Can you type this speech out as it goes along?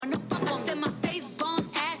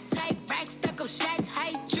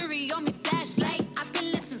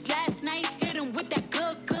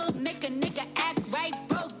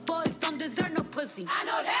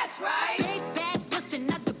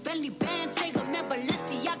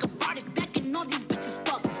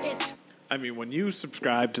I mean, when you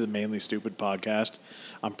subscribe to the Mainly Stupid podcast,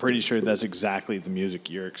 I'm pretty sure that's exactly the music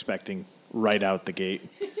you're expecting right out the gate.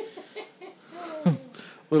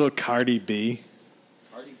 Little Cardi B.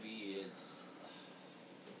 Cardi B is...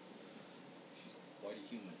 she's quite a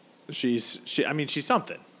human. She's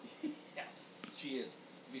something. Yes, she is.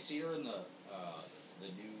 Have you seen her in the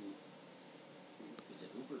new... is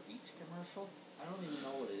it Uber Eats commercial? I don't even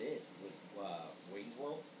know what it is. With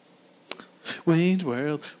Wayne's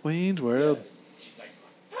World? Wayne's World. Yeah, she's like,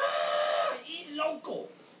 eat local!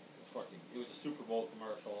 It was a Super Bowl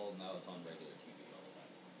commercial, and now it's on regular TV all the time.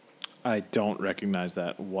 I don't recognize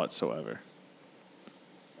that whatsoever.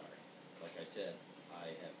 Sorry. Like I said, I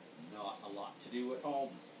have not a lot to do at home.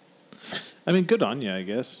 I mean, good on you, I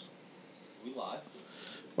guess. We live.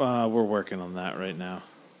 We're working on that right now.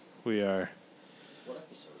 We are... What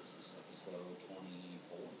episode is this? Episode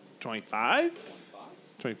 24? 25?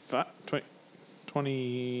 25?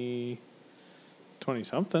 20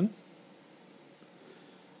 something.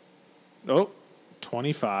 Oh,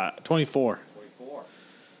 25, 24. 24.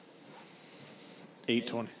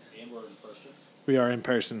 820. And we're in person. We are in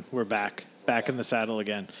person. We're back. Back in the saddle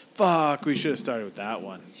again. Fuck, we should have started with that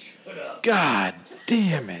one. God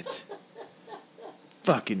damn it.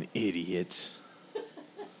 Fucking idiots.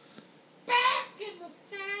 Back in the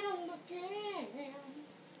saddle again.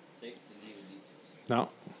 No.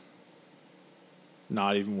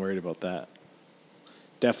 Not even worried about that.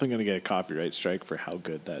 Definitely going to get a copyright strike for how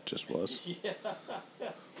good that just was. Yeah,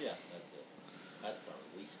 that's it. That's our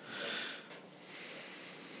least.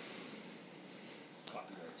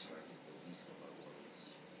 Copyright strike is the least of our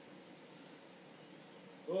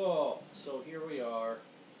worries. Oh, so here we are.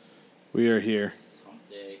 We are here. It's hump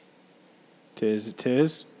day. Tis.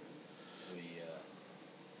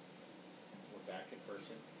 We're back in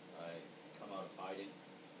person. I come out of hiding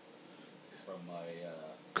from my.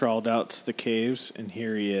 Crawled out to the caves, and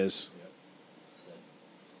here he is. Yep.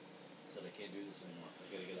 Said I can't do this anymore.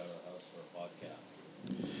 I gotta get out of the house for a podcast.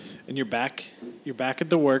 And you're back. You're back at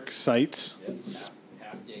the work sites. Yep.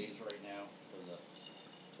 Half days right now for the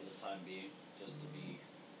time being, just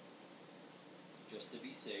to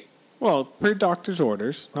be safe. Well, per doctor's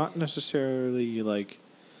orders, not necessarily like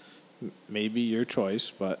maybe your choice,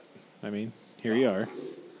 but I mean, here you are.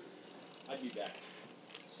 I'd be back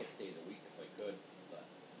 6 days a week if I could, but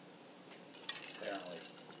apparently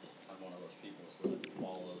I'm one of those people that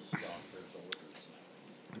follows doctor's orders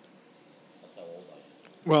now. That's how old I am.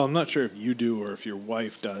 Well, I'm not sure if you do or if your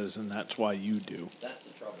wife does, and that's why you do. That's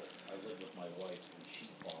the trouble. I live with my wife and she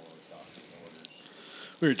follows doctor's orders.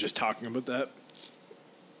 We were just talking about that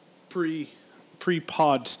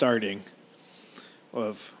pre-pod starting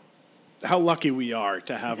of how lucky we are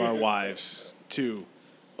to have our wives to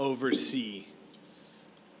oversee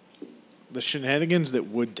the shenanigans that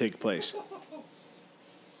would take place.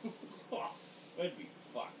 That'd be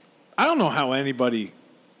fucked. I don't know how anybody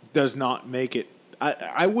does not make it.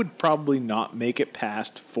 I would probably not make it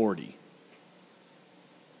past 40.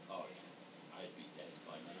 Oh, yeah. I'd be dead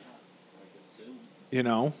by now. I could assume. You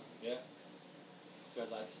know? Yeah.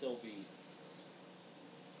 Because I'd still be...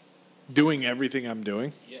 Doing everything I'm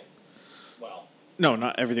doing. Yeah. Well... No,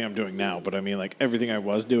 not everything I'm doing now, but I mean like everything I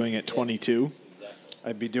was doing at 22. Exactly.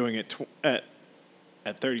 I'd be doing it at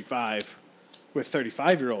 35 with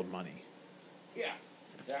 35-year-old money. Yeah,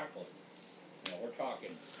 exactly. You know, we're talking...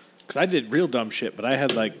 Because I did real dumb shit, but I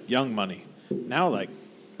had like young money. Now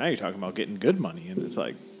you're talking about getting good money, and it's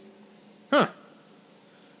like, huh.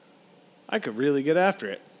 I could really get after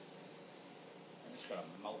it. I just got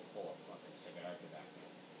a mouthful of fucking cigar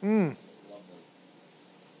tobacco. Lovely.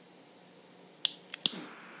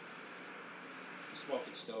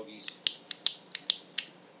 Smoking stogies.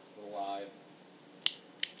 We're live.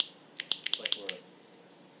 It's like we're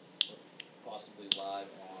possibly live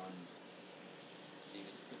on the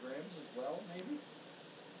Instagrams as well, maybe?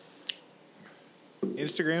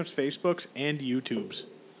 Instagrams, Facebooks, and YouTubes.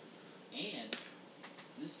 And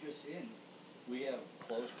this just in, we have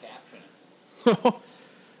closed captioning.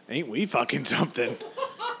 Ain't we fucking something?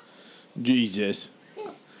 Jesus.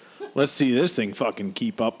 Let's see this thing fucking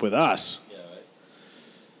keep up with us. Yeah,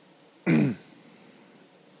 right?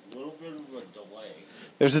 A little bit of a delay.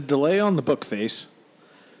 There's a delay on the book face.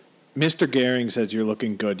 Mr. Gehring says you're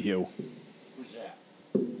looking good, Hugh. Who's that?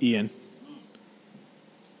 Ian.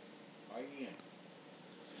 Hi, Ian.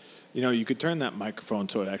 You know, you could turn that microphone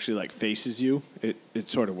so it actually like faces you. It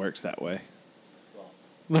sort of works that way. Well,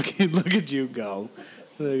 Look at you go.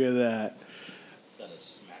 Look at that. instead of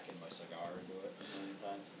smacking my cigar into it a million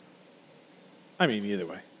times. I mean, either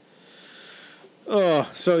way. Oh,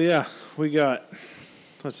 so yeah, we got,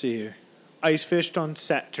 let's see here. Ice fished on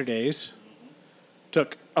Saturdays.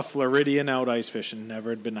 Took a Floridian out ice fishing. Never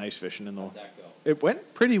had been ice fishing in the. How'd that go? It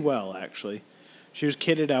went pretty well, actually. She was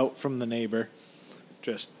kitted out from the neighbor.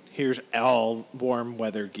 Just, here's all warm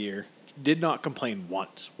weather gear. Did not complain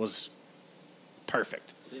once. Was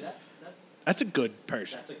perfect. See, That's a good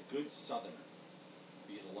person. that's a good Southerner.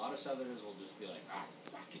 Because a lot of Southerners will just be like,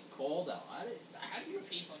 it's fucking cold out. How do you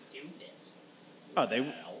people do this? Oh, they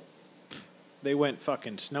Well, they went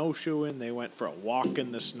fucking snowshoeing. They went for a walk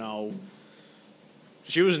in the snow.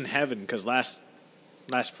 She was in heaven because last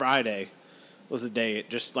Friday was the day it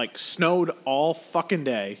just like snowed all fucking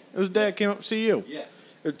day. It was the day I came up to see you. yeah.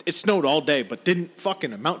 It snowed all day, but didn't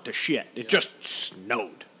fucking amount to shit. It just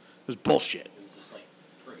snowed. It was bullshit. It was just like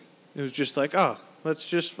pretty. It was just like, oh, let's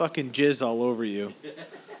just fucking jizz all over you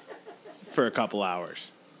for a couple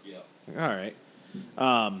hours. Yeah. All right.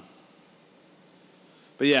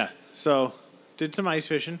 But yeah, so did some ice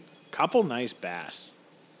fishing. Couple nice bass.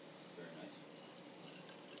 Very nice.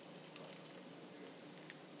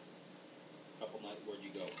 Couple nights, where'd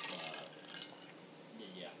you go?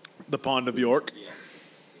 Yeah. The Pond of York. Yes.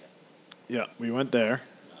 Yeah, we went there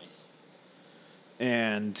Nice.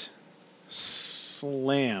 and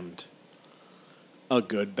slammed a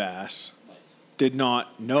good bass. Nice. Did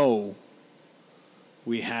not know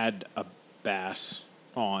we had a bass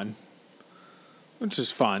on, which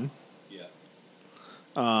is fun. Yeah.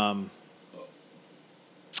 Not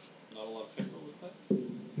a lot of pickerel with that?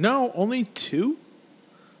 No, only 2?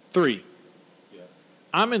 3. Yeah.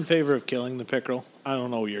 I'm in favor of killing the pickerel. I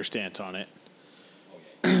don't know your stance on it.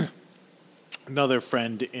 Okay. Another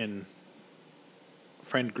friend in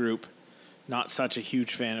friend group, not such a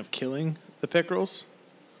huge fan of killing the pickerels.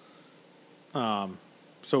 So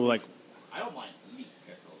like, I don't mind eating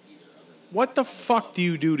pickerel either. Other than what the fuck do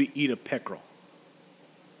you do to eat a pickerel?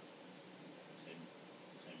 Same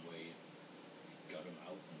way you gut them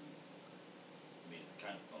out. I mean, it's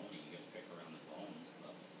kind of bony. You gotta pick around the bones,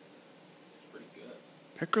 but it's pretty good.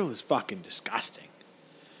 Pickerel is fucking disgusting.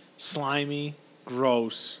 Slimy,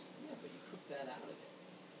 gross. Yeah, but you cook that out of it.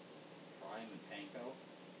 Fry them in panko.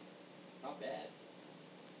 Not bad.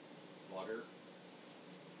 Butter.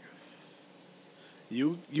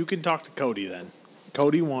 You can talk to Cody then.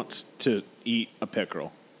 Cody wants to eat a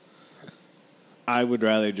pickerel. I would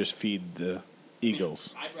rather just feed the eagles.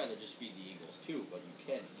 I mean, I'd rather just feed the eagles too, but you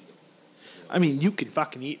can eat them. I mean, you can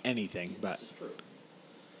fucking eat anything, but This is true.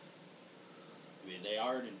 I mean, they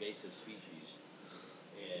are an invasive species,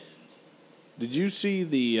 and did you see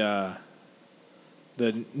the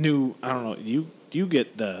new? I don't know. You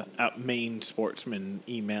get the Maine sportsman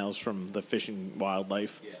emails from the Fish and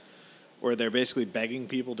Wildlife, yeah, where they're basically begging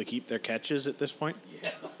people to keep their catches at this point.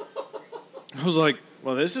 yeah, I was like,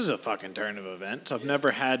 well, this is a fucking turn of events. I've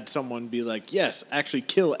never had someone be like, yes, actually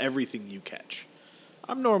kill everything you catch.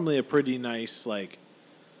 I'm normally a pretty nice, like,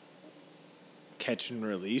 catch and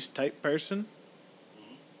release type person.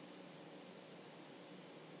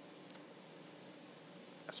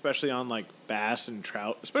 Especially on, like, bass and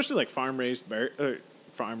trout. Especially, like, farm-raised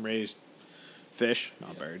fish,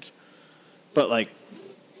 not birds. But, like,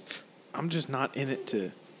 I'm just not in it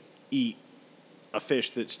to eat a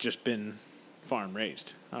fish that's just been farm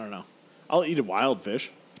raised. I don't know. I'll eat a wild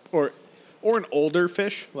fish or an older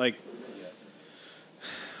fish. Like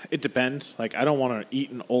it depends. Like I don't want to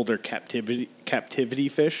eat an older captivity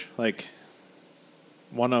fish. Like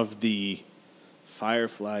one of the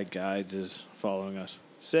Firefly guides is following us.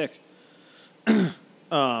 Sick. But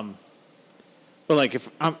like if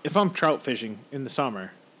I'm trout fishing in the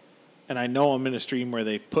summer and I know I'm in a stream where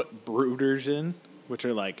they put brooders in, which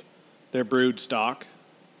are like their brood stock.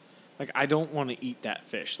 Like I don't want to eat that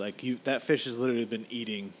fish. Like that fish has literally been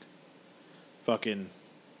eating fucking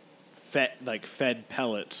fed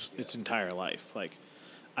pellets its entire life. Like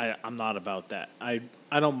I'm not about that. I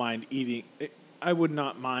don't mind eating. I would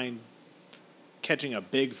not mind catching a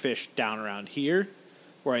big fish down around here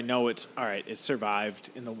where I know it's all right, it survived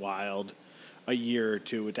in the wild a year or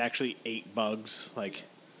two. It actually ate bugs. Like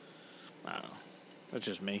I don't know. That's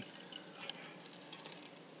just me.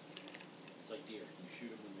 it's like deer. You shoot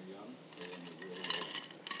them when they're young, or when they're really old.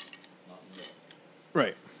 Not in the middle.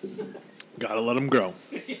 Right. Gotta let them grow.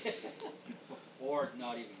 Or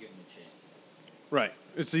not even give them a chance. Right.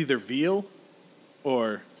 It's either veal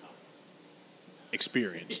or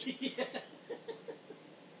experienced. It's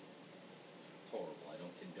horrible. I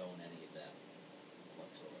don't condone any of that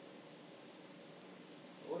whatsoever.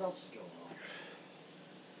 What else is going on?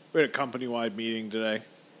 We had a company-wide meeting today.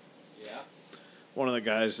 Yeah. One of the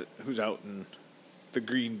guys who's out in the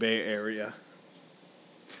Green Bay area,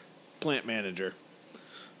 plant manager,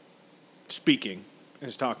 speaking.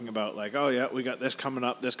 is talking about like, oh yeah, we got this coming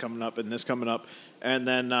up, and this coming up, and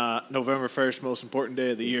then November 1st, most important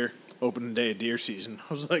day of the year, opening day of deer season.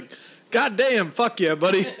 I was like, God damn, fuck yeah,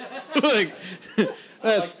 buddy. Like,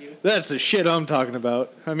 that's the shit I'm talking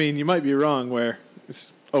about. I mean, you might be wrong where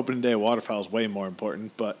opening day of waterfowl is way more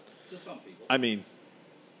important, but To some people. I mean,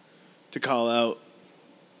 to call out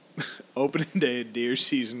opening day of deer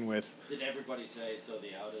season with Did everybody say so the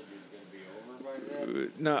outage is going to be over by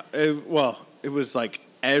then? no, it was like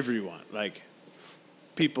everyone, like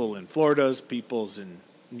people in Florida's, people's in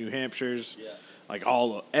New Hampshire's, Yeah. like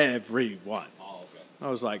everyone. Oh, okay. I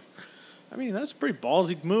was like, I mean, that's a pretty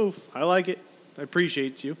ballsy move. I like it. I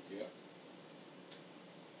appreciate you. Yeah.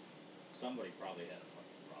 Somebody probably had a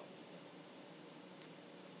fucking problem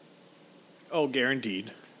with Oh,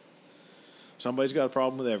 guaranteed. Somebody's got a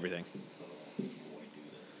problem with everything. that. Boy,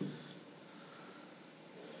 do they.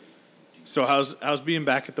 So how's being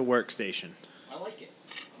back at the workstation? I like it.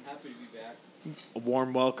 I'm happy to be back. A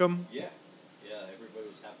warm welcome. Yeah. Yeah, everybody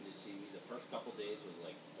was happy to see me. The first couple days was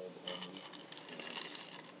like hold the home week. You know,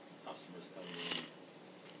 just customers coming in.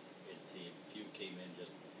 A few came in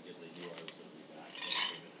just because they knew I was going to be back. They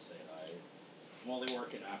came in to say hi. I'm only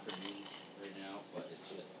working afternoons right now, but it's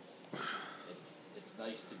just, it's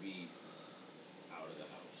nice to be out of the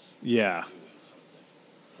house. Yeah. Doing something.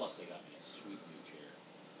 Plus they got me a sweet new chair.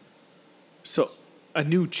 So a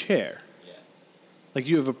new chair. Yeah. Like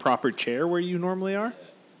you have a proper chair where you normally are? Yeah.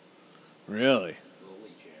 Really?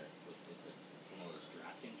 Lowly chair. It's one of those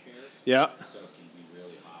drafting chairs. Yeah. So it can be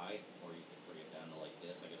really high, or you can bring it down to like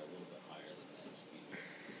this. I get a little bit higher than this.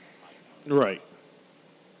 High counter. Right.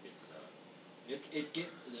 It's it get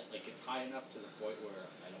like it's high enough to the point where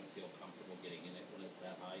I don't feel comfortable getting in it when it's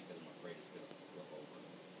that high because I'm afraid it's gonna flip over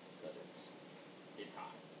because it's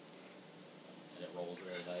high and it rolls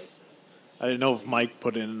really nice. I didn't know if Mike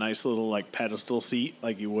put in a nice little like pedestal seat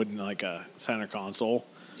like you would in like a center console.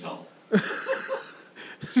 No,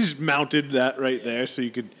 Just mounted that right there so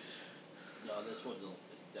you could. no, this one's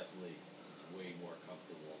it's definitely way more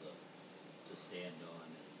comfortable to stand on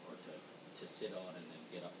or to sit on and then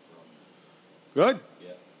get up from. Good.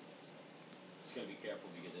 Yeah, just gotta be careful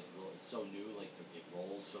because it's so new, like it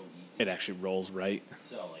rolls so easy. It actually rolls right.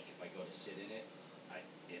 So, like, if I go to sit in it,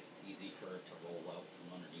 it's easy for it to roll out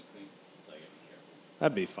from underneath me. So I gotta be careful.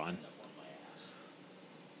 That'd be fun. End up on my ass.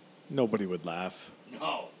 Nobody would laugh.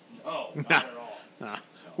 No, not at all. Nah.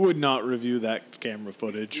 Would not review that camera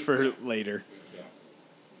footage for later.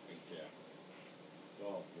 Exactly.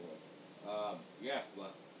 Oh boy. Yeah,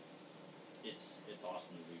 but it's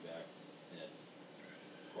awesome to be back. And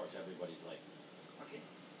of course, everybody's like, "Okay,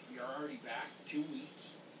 you're already back 2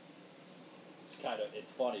 weeks."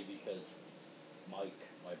 It's funny because Mike,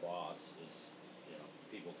 my boss, is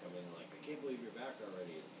people come in and like, "I can't believe you're back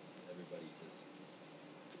already." And everybody says,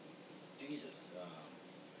 "Jesus."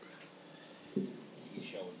 He's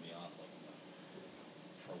showing me off like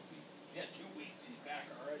a trophy. Yeah, 2 weeks. He's back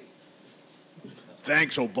already.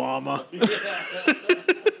 Thanks, Obama. Yeah,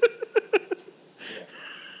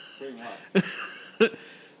 pretty much.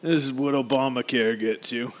 This is what Obamacare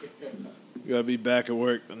gets you. You gotta be back at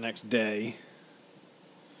work the next day.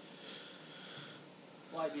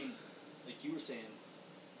 Well, I mean, like you were saying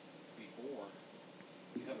before,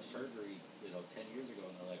 you have a surgery, 10 years ago,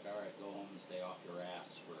 and they're like, all right, go home and stay off your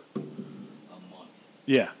ass for a month,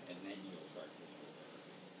 Yeah. and then you'll start physical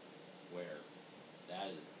therapy. Where that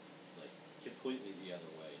is, like, completely the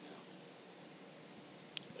other way now.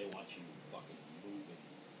 They want you fucking moving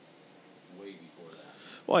way before that.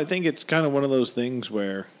 Well, I think it's kind of one of those things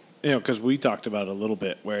where, because we talked about it a little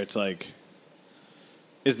bit, where it's like,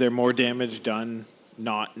 is there more damage done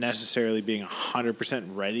not necessarily being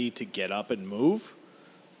 100% ready to get up and move,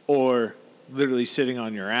 or literally sitting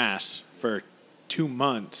on your ass for 2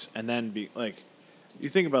 months and then be like, you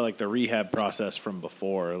think about like the rehab process from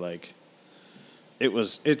before, like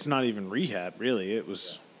it's not even rehab really. It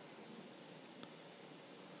was.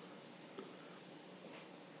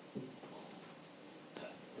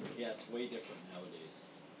 Yeah, it's way different nowadays.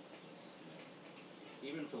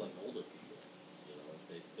 Even for like older people,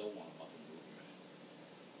 they still want to fucking move,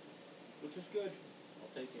 which is good. I'll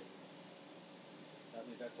take it. Got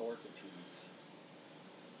me back to work in 2 weeks.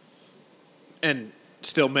 And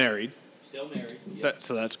still married. Still married. Yep.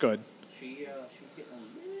 So that's good. She was getting a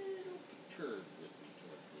little perturbed with me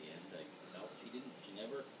towards the end. Like, no, she didn't.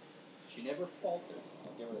 She never faltered.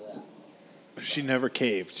 I'll give her that. She never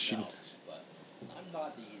caved. No, but I'm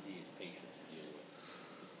not the easiest patient to deal with.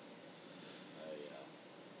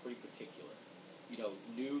 Pretty particular.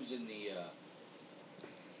 News in the.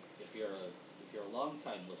 If you're a long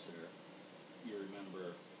time listener, you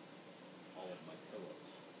remember all of my pillows.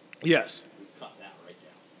 Yes. We've cut that right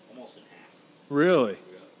down, almost in half. Really?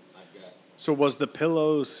 I've got, So was the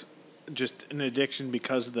pillows just an addiction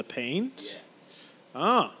because of the paint? yeah.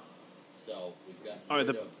 Ah. So we've got Are rid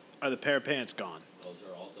the of, are the pair of pants gone?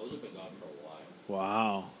 those have been gone for a while.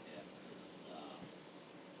 Wow. Yeah.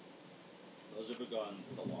 Those have been gone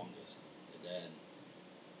the longest. And then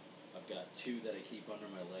I've got two that I keep under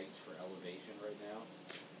my legs for elevation right now.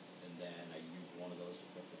 And then I use one of those to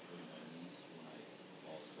put between my knees when I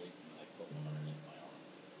fall asleep, and then I put one underneath my arm.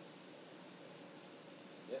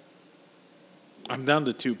 Yep. I'm down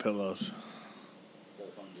to 2 pillows.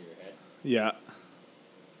 Both under your head. Yeah.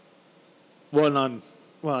 One on.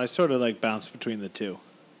 Well, I sort of like bounce between the two.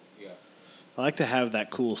 Yeah. I like to have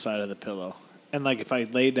that cool side of the pillow. And like if I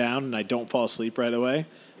lay down and I don't fall asleep right away,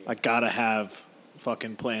 I gotta have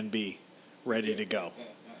fucking plan B ready to go.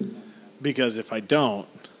 Because if I don't,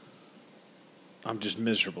 I'm just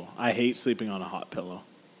miserable. I hate sleeping on a hot pillow.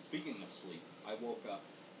 Speaking of sleep, I woke up.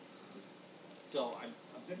 So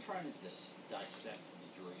I've been trying to dissect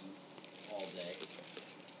the dream all day,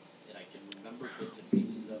 and I can remember bits and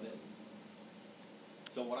pieces of it.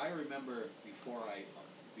 So what I remember before I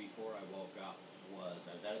woke up was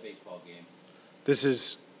I was at a baseball game This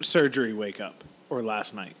is surgery wake up or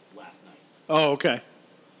last night. last night. Oh, okay.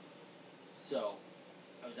 So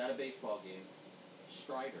I was at a baseball game.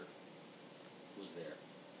 Strider was there,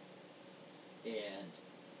 and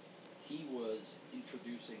he was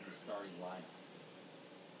introducing the starting lineup,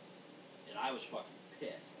 and I was fucking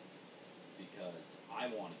pissed because I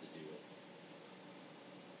wanted to do it.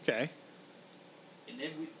 Okay. And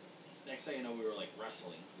then next thing you know, we were like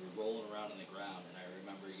wrestling. We were rolling around on the ground, and I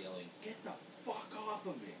remember yelling, "Get the fuck off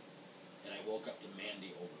of me!" And I woke up to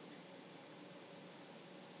Mandy over me.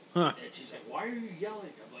 Huh. And she's like, "Why are you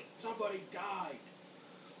yelling?" I'm like, "Somebody died."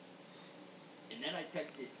 And then I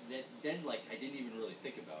texted, then like, I didn't even really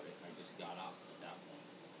think about it. I just got up at that point.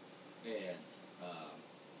 And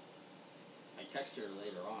I texted her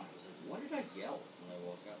later on. I was like, "What did I yell when I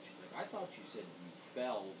woke up?" She's like, "I thought you said you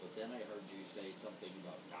fell, but then I heard you say something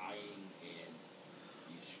about dying, and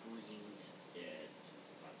you screamed, and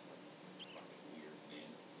that's like fucking weird,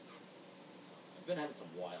 man." I've been having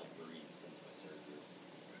some wild dreams since my surgery.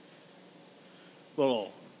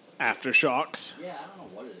 Little aftershocks. Yeah, I don't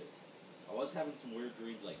know what it is. I was having some weird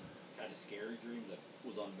dreams, like kind of scary dreams. I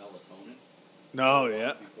was on melatonin. No,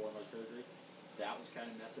 yeah. Before my surgery, that was kind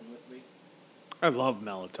of messing with me. I love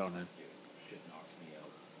melatonin. Dude, shit knocks me out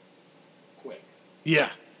quick. Yeah.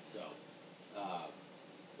 So,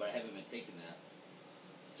 but I haven't been taking that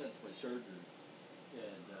since my surgery,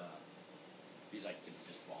 and because I can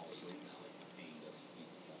just fall asleep now, like the pain doesn't keep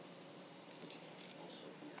me up, which is also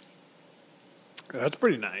weird. That's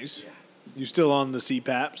pretty nice. Yeah. You still on the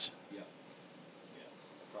CPAPs? Yeah. Yeah.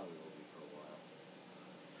 I probably will be for a while.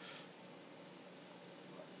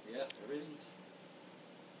 But yeah, everything's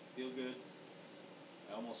feel good.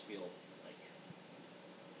 I almost feel like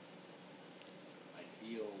I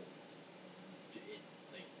feel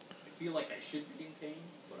I feel like I should be in pain,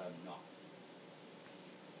 but I'm not.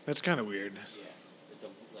 That's kind of weird. Yeah, it's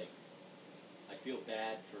like I feel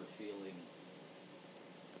bad for feeling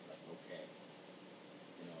like okay.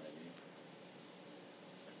 You know what I mean?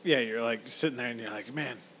 Yeah, you're like sitting there and you're like,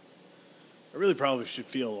 man, I really probably should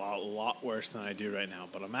feel a lot worse than I do right now,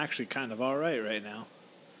 but I'm actually kind of all right now.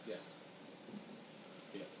 Yeah.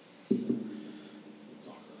 Yeah. It's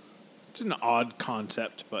awkward. It's an odd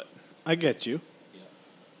concept, but I get you. Yeah.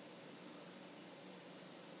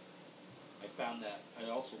 I found that I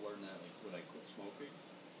also learned that like when I quit smoking,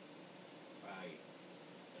 I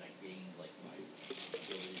gained like my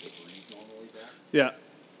ability to breathe normally back. Yeah.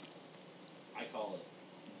 I call it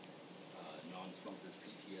non-smokers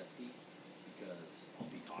PTSD because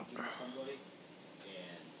I'll be talking to somebody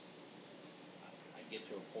and I get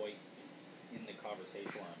to a point in the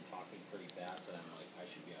conversation where I'm talking pretty fast and I'm like, I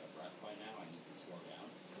should be out of breath by now. I need to slow down.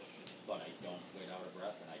 But I don't get out of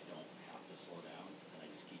breath and I don't have to slow down and I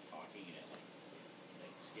just keep talking and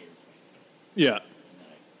it scares me. Yeah. And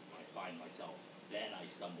then I find myself, then I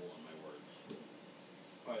stumble on my words.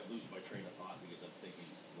 Or I lose my train of thought because I'm thinking,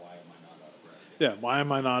 why am I not out of breath? Yeah, why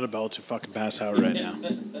am I not about to fucking pass out right now?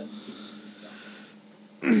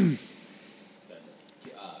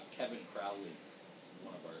 Kevin Crowley,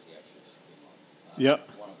 one of our, he actually just came on. Yep.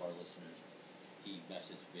 One of our listeners, he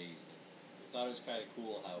messaged me. I thought it was kind of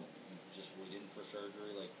cool how you just went in for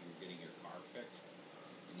surgery, like you were getting your car fixed,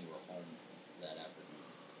 and you were home that afternoon.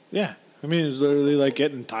 Yeah. I mean, it's literally like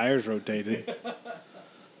getting tires rotated.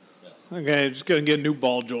 Okay, just gonna get a new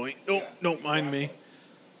ball joint. Don't mind me.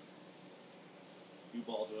 New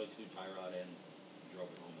ball joints, new tie rod, and drove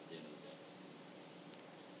it home at the end of the day.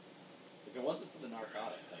 of the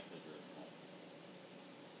narcotics I could drink home.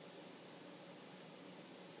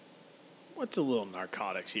 What's a little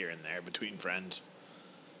narcotics here and there between friends?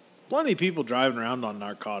 Plenty of people driving around on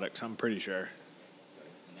narcotics, I'm pretty sure.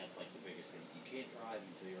 And that's like the biggest thing. You can't drive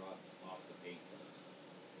until you're off the painkillers.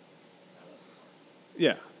 That won't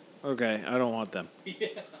be hard. Yeah. Okay, I don't want them. Yeah.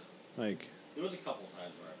 Like, There was a couple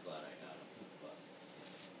times where I'm glad I had them, but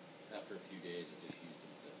after a few days, I just used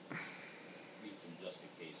them just in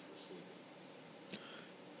case for sleeping.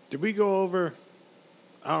 did we go over?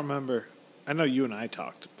 I don't remember. I know you and I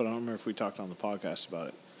talked, but I don't remember if we talked on the podcast about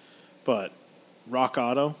it. But Rock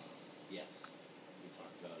Auto. Yes, we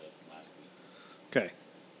talked about it last week. Okay.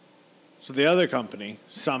 So the other company,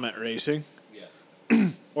 Summit Racing,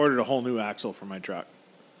 Yes. ordered a whole new axle for my truck.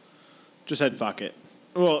 Just said fuck it.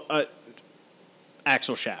 Well,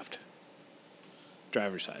 axle shaft.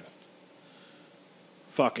 Driver's side.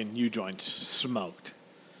 Fucking U-joints smoked.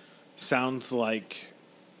 Sounds like...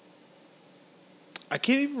 I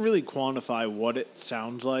can't even really quantify what it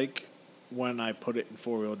sounds like when I put it in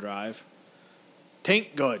four-wheel drive.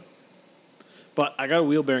 Tain't good. But I got a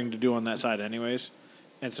wheel bearing to do on that side anyways.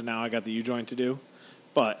 And so now I got the U-joint to do.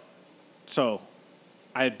 But, so,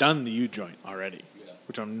 I had done the U-joint already. Yeah.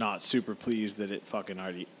 Which I'm not super pleased that it fucking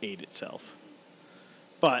already ate itself.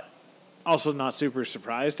 But, also not super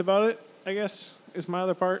surprised about it, I guess, is my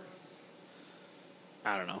other part.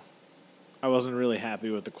 I don't know. I wasn't really happy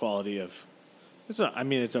with the quality of... it's a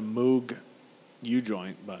Moog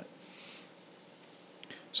U-joint, but...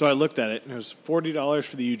 So I looked at it, and it was $40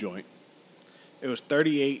 for the U-joint. It was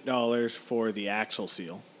 $38 for the axle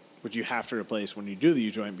seal, which you have to replace when you do the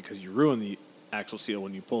U-joint because you ruin the axle seal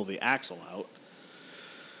when you pull the axle out.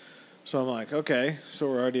 So I'm like, okay, so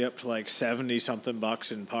we're already up to like 70-something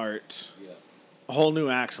bucks in parts. Yeah. A whole new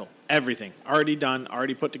axle, everything, already done,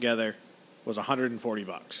 already put together, was $140.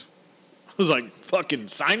 I was like, fucking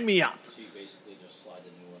sign me up. So you basically just slide the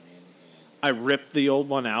new one in and... I ripped the old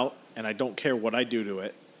one out, and I don't care what I do to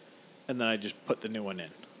it, and then I just put the new one in.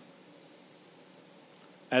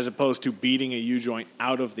 As opposed to beating a U-joint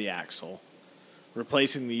out of the axle,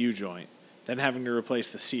 replacing the U-joint, then having to replace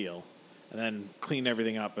the seal, and then clean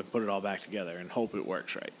everything up and put it all back together and hope it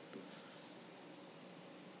works right.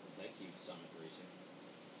 Thank you, Summit Racing.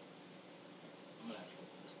 I'm going to have to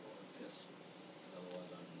open this door and piss.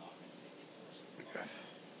 Otherwise, I'm not going to make it first.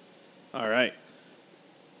 All right.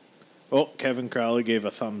 Oh, Kevin Crowley gave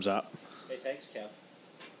a thumbs up. Hey, thanks, Kev.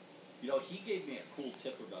 You know, he gave me a cool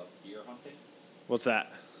tip about deer hunting. What's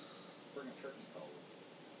that? Bring a turkey call with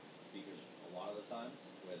you. Because a lot of the times,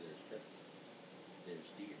 where there's turkey, there's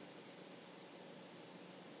deer.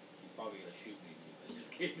 He's probably going to shoot me because I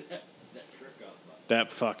just gave that trick up. But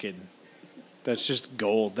That's just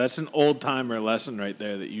gold. That's an old-timer lesson right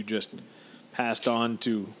there that you just passed on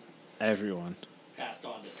to everyone. passed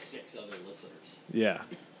on to 6 other listeners. Yeah.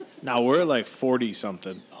 Now we're at like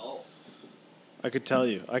 40-something. Oh. I could tell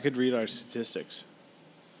you. I could read our statistics.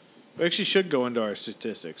 We actually should go into our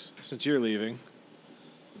statistics since you're leaving.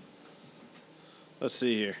 Let's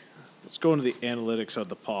see here. Let's go into the analytics of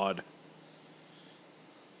the pod.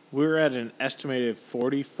 We're at an estimated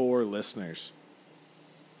 44 listeners.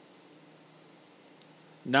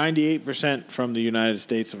 98% from the United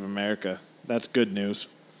States of America. That's good news.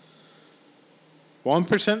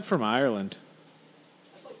 1% from Ireland.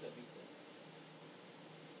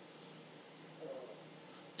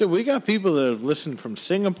 Dude, we got people that have listened from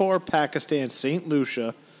Singapore, Pakistan, St.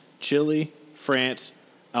 Lucia, Chile, France,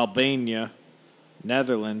 Albania,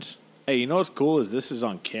 Netherlands. Hey, you know what's cool is this is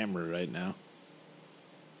on camera right now.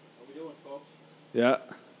 What we doing, folks? Yeah.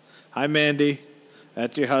 Hi, Mandy.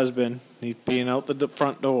 That's your husband. He's being out the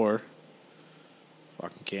front door.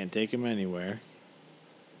 Fucking can't take him anywhere.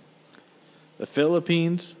 The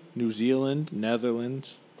Philippines, New Zealand,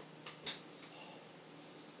 Netherlands.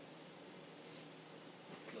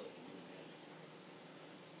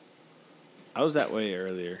 I was that way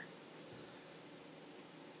earlier.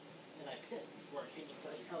 And I pissed before I came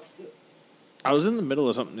inside the house, too. I was in the middle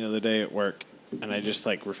of something the other day at work, and I just,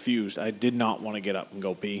 refused. I did not want to get up and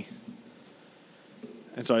go pee.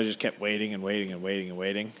 And so I just kept waiting and waiting and waiting and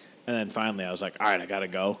waiting. And then finally I was like, all right, I got to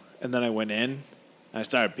go. And then I went in, and I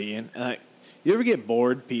started peeing. And you ever get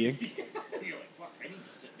bored peeing? You're like, fuck, I need to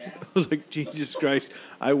sit down. I was like, Jesus Christ,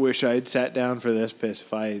 I wish I had sat down for this piss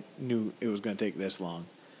if I knew it was going to take this long.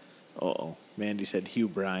 Uh-oh. Mandy said Hugh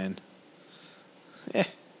Bryan.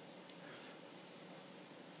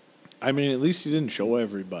 I mean, at least he didn't show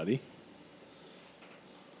everybody.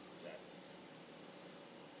 Exactly.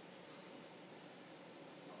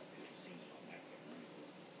 People seen it on that camera.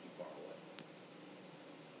 It's too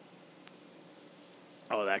far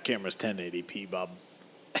Oh, that camera's 1080p, Bob.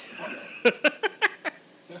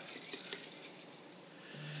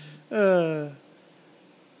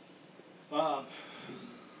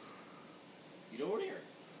 You know what here?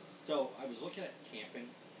 So I was looking at camping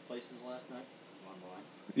places last night online.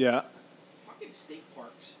 Yeah, Fucking state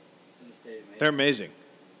parks in this day and age. they're amazing.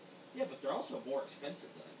 Yeah, but they're also more expensive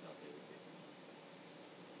than I thought they would be.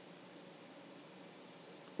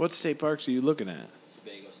 What state parks are you looking at?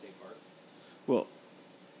 Sebago State Park. Well,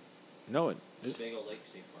 no, it's Sebago Lake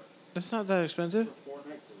State Park. that's not that expensive. For 4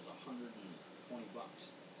 nights, it was $120.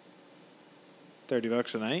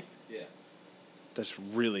 $30 a night. Yeah. That's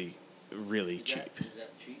really, really Is cheap. Is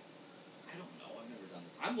that cheap? I don't know. I've never done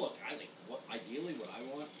this. I think ideally what I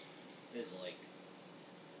want is like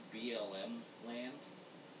BLM land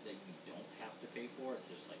that you don't have to pay for. It's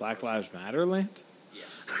just like Black Lives Matter land. Yeah.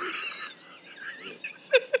 It is.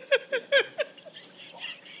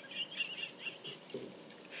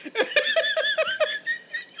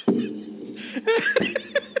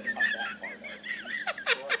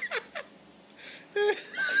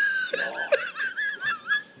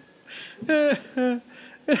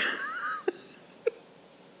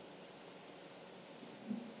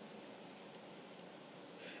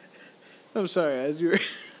 I'm sorry, as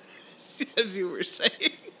you were saying.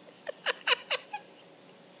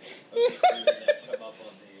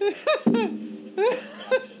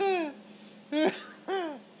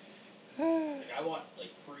 I want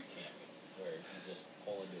like free camping where you just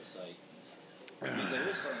pull into a site. Because there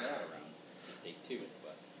is some of that around the state too,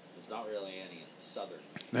 but there's not really any in southern.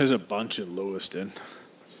 There's a bunch in Lewiston.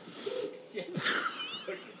 Yeah.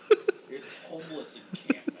 It's homeless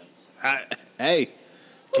encampments. Hey,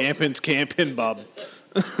 camping's camping, Bob.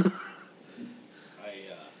 I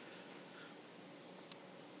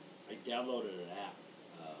downloaded an app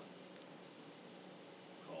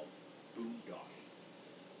called Boondocking,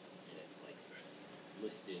 and it's like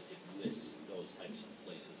it lists those types of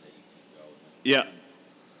places that you can go. Yeah.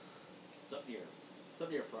 It's up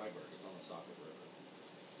near Freiburg. It's on the Saco River.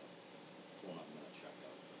 It's one I'm gonna check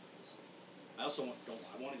out. I also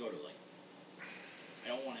want to go to like. I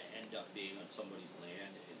don't want to end up being on somebody's land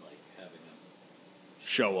and like having them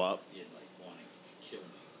Show up. and like wanting to kill me.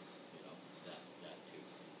 You know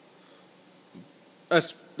that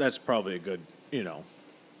too. That's probably a good,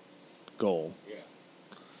 goal.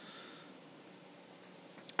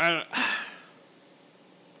 Yeah.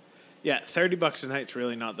 Yeah, $30 a night's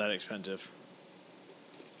really not that expensive.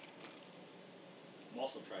 I'm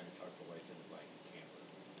also trying to talk the wife into buying a camper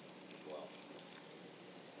as well.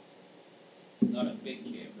 Not a big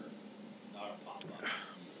camper, not a pop-up.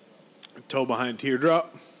 Toe behind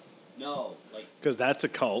teardrop, No, like, because that's a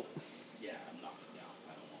cult. yeah, I don't want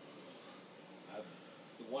one.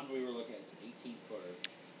 The one we were looking at is an 18-footer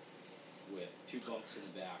with 2 bunks in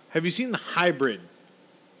the back. Have you seen the hybrid?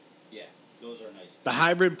 Yeah, those are nice. The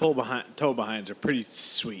hybrid toe behinds are pretty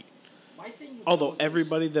sweet. My thing with Although those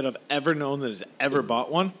everybody that I've ever known that has ever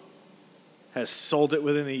bought one has sold it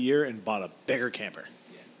within a year and bought a bigger camper.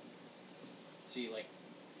 Yeah. See, like,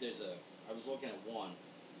 I was looking at one,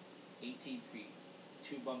 18 feet,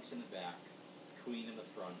 2 bunks in the back, queen in the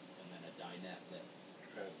front, and then a dinette that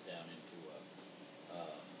folds down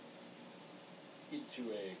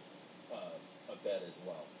into a bed as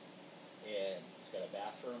well. And it's got a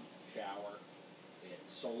bathroom, shower,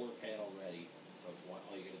 it's solar panel ready, so it's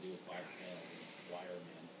all you gotta do is buy a panel and wire them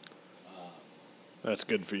in. That's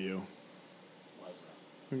good for you. Why's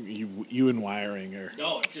that? You and wiring are.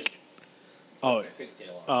 No, it's just Oh. got a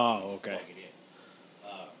pigtail on it. Oh, You just okay. plug it in.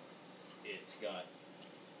 It's got,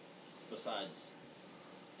 besides,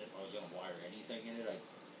 if I was going to wire anything in it,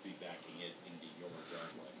 I'd be backing it into your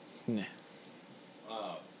driveway.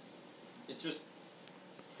 Nah. It's just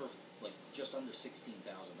for like just under $16,000,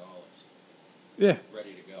 Yeah.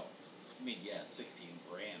 ready to go. I mean, yeah,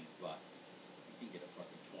 $16,000, but you can get a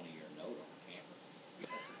fucking 20-year note on a camper.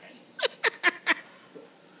 That's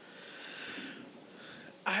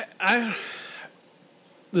pennies.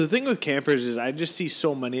 The thing with campers is I just see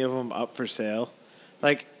so many of them up for sale.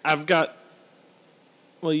 Like, I've got,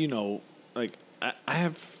 like, I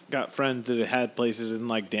have got friends that have had places in,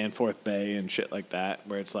 like, Danforth Bay and shit like that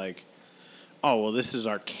where it's like, oh, well, this is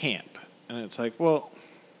our camp. And it's like, well,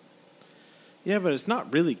 yeah, but it's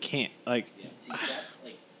not really camp. Like, Yeah, see, that's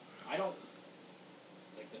like, I don't,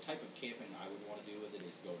 like, the type of camping I would want to do with it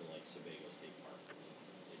is go to, like, Sebago State Park.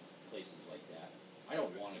 It's places like that. I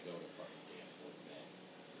don't want to go to fucking Danforth Bay.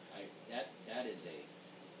 That is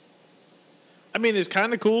I mean, it's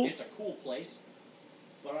kind of cool it's a cool place,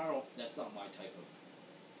 but that's not my type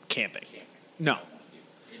of camping. camping. No. I want to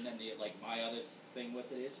do. And then my other thing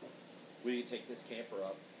with it is, We could take this camper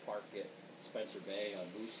up, park at Spencer Bay on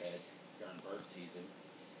Moosehead during bird season,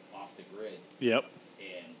 off the grid, Yep.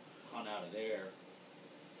 and hunt out of there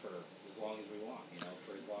for as long as we want,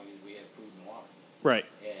 for as long as we have food and water. Right.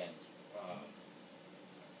 And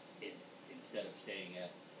instead of staying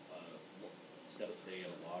at a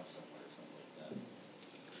lodge somewhere or something like that.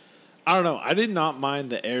 I don't know. I did not mind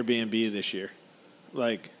the Airbnb this year.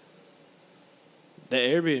 Like, the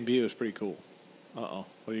Airbnb was pretty cool. Uh-oh.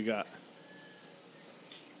 What do you got?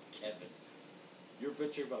 Kevin, you're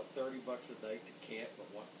bitching about $30 a night to camp, but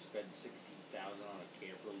want to spend $16,000 on a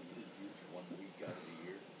camper you use 1 week out of the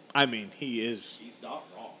year. I mean, he is. He's not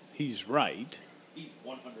wrong. He's right. He's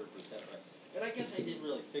 100% right. And I guess I didn't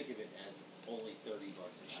really think of it as only $30 a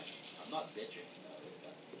night. I'm not bitching about it,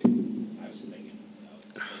 but I was thinking,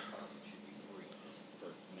 it's a state park. It should be free for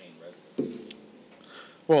Maine residents.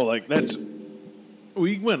 Well, like,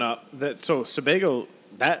 we went up. So, Sebago,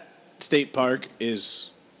 that state park is.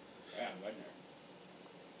 Yeah, I went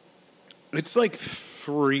there. It's like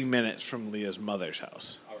 3 minutes from Leah's mother's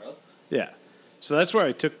house. Oh, really? Yeah. So that's where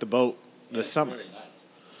I took the boat this summer. Really nice.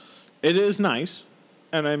 It is nice.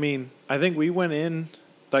 And I mean, I think we went in,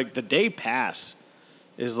 like, the day pass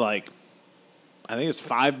is like, I think it's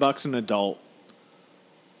 $5 an adult.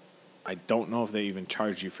 I don't know if they even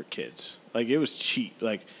charge you for kids. Like, it was cheap.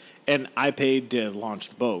 Like, and I paid to launch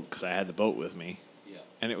the boat because I had the boat with me. Yeah.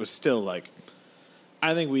 And it was still like,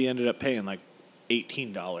 I think we ended up paying like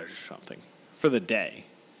 $18 or something for the day.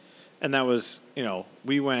 And that was,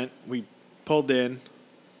 we pulled in.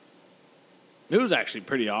 It was actually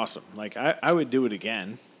pretty awesome. Like, I would do it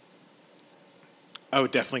again. I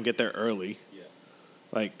would definitely get there early. Yeah.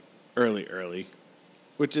 Like, early.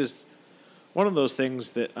 Which is one of those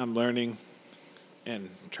things that I'm learning and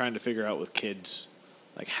trying to figure out with kids.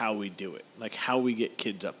 Like, how we do it. Like, how we get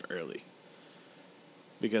kids up early.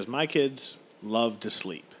 Because my kids love to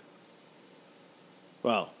sleep.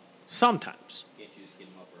 Well, sometimes. Can't you just get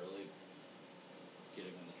them up early, get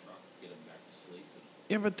them in the truck, get them back to sleep?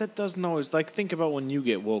 Yeah, but that doesn't always, like, think about when you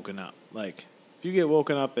get woken up. Like, if you get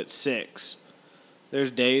woken up at 6, there's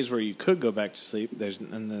days where you could go back to sleep,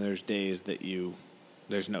 and then there's days that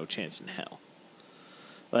there's no chance in hell.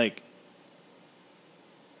 Like,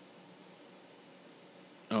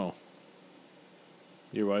 oh,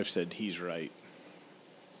 your wife said he's right,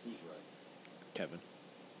 Who's right? Kevin.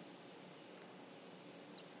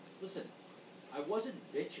 Listen, I wasn't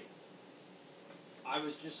bitching. I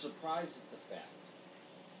was just surprised at the fact.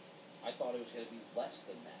 I thought it was going to be less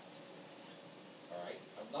than that. All right?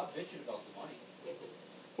 I'm not bitching about the money.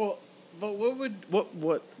 Well, but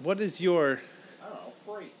what is your... I don't know,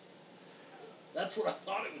 free. That's what I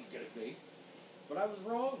thought it was going to be. But I was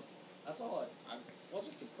wrong. That's all. I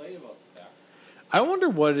wasn't complaining about the fact. I wonder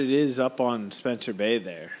what it is up on Spencer Bay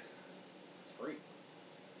there. It's free.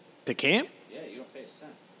 To camp? Yeah, you don't pay a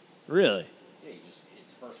cent. Really? Yeah,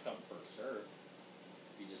 it's first come, first served.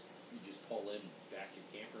 You just pull in, back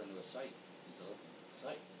your camper into a site. It's an open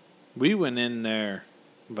site. We went in there,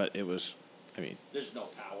 but it was, There's no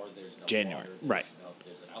power. There's no January, water. right.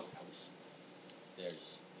 There's an outhouse.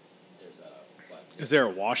 There's a what? Is there a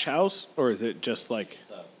wash house, or is it just like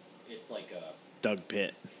It's like a. Doug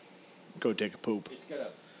Pitt? Go take a poop. It's got a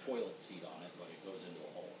toilet seat on it, but it goes into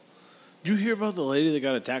a hole. Did you hear about the lady that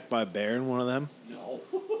got attacked by a bear in one of them? No.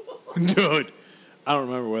 Dude, I don't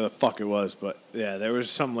remember where the fuck it was, but yeah, there was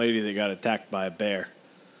some lady that got attacked by a bear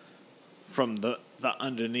from the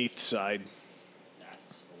underneath side.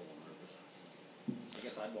 That's a little nervous. I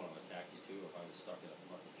guess I'd want to attack you too if I was stuck in a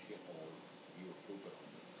fucking shithole and you were pooping on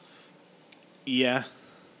me. Yeah.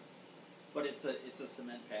 But it's a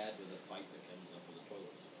cement pad with a pipe that comes up with a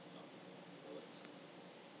toilet seat. No.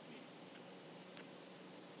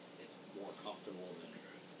 It's more comfortable than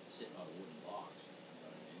sitting on a wooden box. You know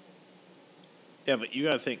what I mean? Yeah, but you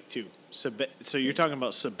got to think, too. So you're talking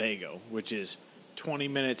about Sebago, which is 20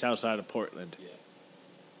 minutes outside of Portland, Yeah.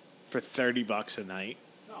 for $30 a night.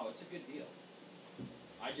 No, it's a good deal.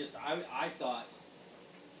 I thought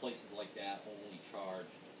places like that only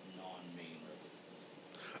charged non-Maine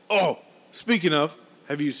residents. Oh, speaking of,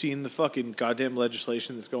 have you seen the fucking goddamn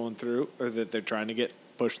legislation that's going through, or that they're trying to get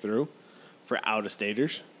pushed through for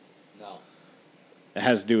out-of-staters? No, It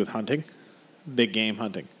has to do with hunting, big game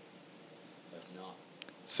hunting. that's not.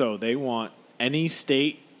 So they want any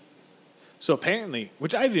state. So apparently,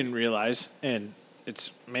 which I didn't realize, and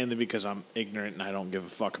it's mainly because I'm ignorant and I don't give a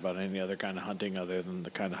fuck about any other kind of hunting other than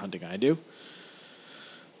the kind of hunting I do.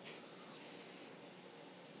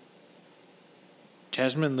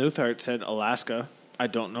 Jasmine Luthart said Alaska. I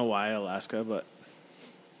don't know why Alaska, but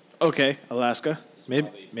okay, Alaska.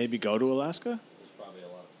 Maybe go to Alaska. There's probably a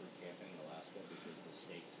lot of free camping in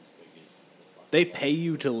They pay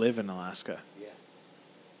you to live in Alaska. Yeah.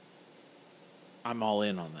 I'm all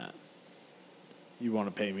in on that. You want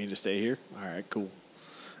to pay me to stay here? All right, cool.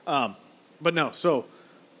 But no, so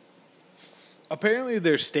apparently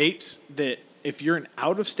there's states that if you're an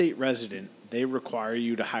out-of-state resident, they require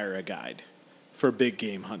you to hire a guide for big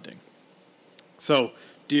game hunting. So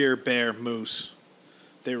deer, bear, moose,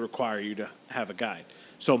 they require you to have a guide.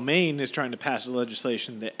 So Maine is trying to pass a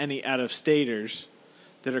legislation that any out-of-staters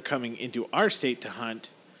that are coming into our state to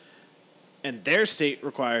hunt, and their state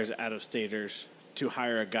requires out-of-staters to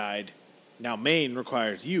hire a guide. Now Maine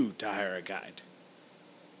requires you to hire a guide.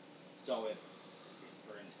 So if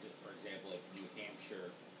for instance, for example, if New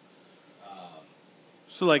Hampshire,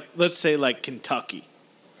 So like, let's say like Kentucky. okay,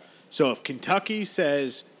 So if Kentucky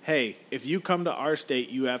says, hey, if you come to our state,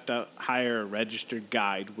 you have to hire a registered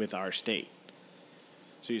guide with our state.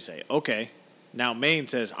 So you say, okay. Now Maine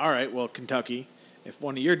says, all right, well, Kentucky, if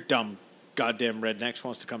one of your dumb goddamn rednecks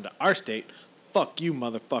wants to come to our state, fuck you,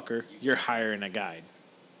 motherfucker. You're hiring a guide.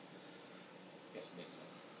 I guess it makes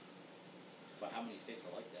sense. But how many states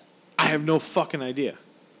are like that? I have no fucking idea.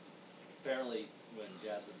 Apparently, when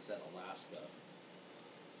Jasmine said Alaska,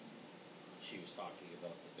 she was talking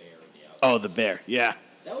about the bear and the outside. Oh, the bear. Yeah.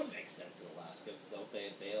 That would make sense in Alaska, don't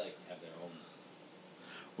they? They like have their own.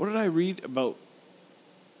 What did I read about?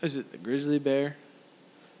 Is it the grizzly bear?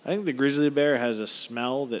 I think the grizzly bear has a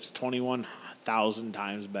smell that's 21,000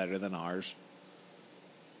 times better than ours.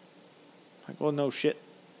 Like, well, no shit.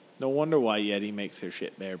 No wonder why Yeti makes their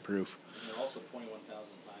shit bear proof. And they're also 21,000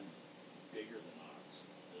 times bigger than ours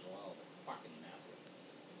as well. They're fucking massive.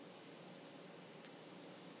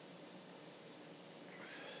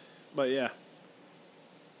 But yeah.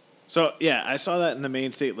 So yeah, I saw that in the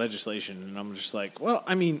Maine state legislation, and I'm just like, well,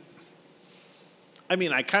 I mean,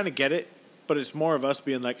 I kind of get it, but it's more of us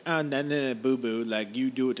being like, nah, boo boo, like you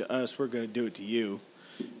do it to us, we're gonna do it to you.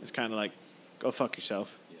 It's kind of like, go fuck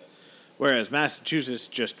yourself. Yeah. Whereas Massachusetts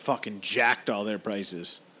just fucking jacked all their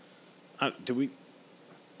prices. Did we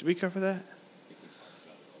cover that? I think we talked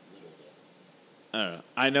about it a little bit. I don't know.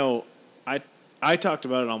 I know. I talked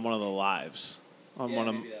about it on one of the lives, on Yeah, one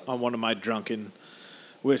of maybe that was on one of my drunken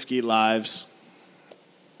whiskey lives.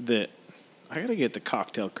 That I gotta get the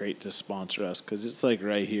Cocktail Crate to sponsor us because it's like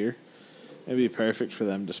right here. It'd be perfect for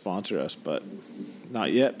them to sponsor us, but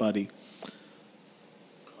not yet, buddy.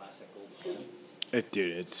 Classic old fashioned.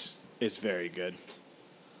 Dude, it's very good.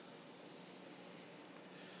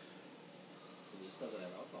 This doesn't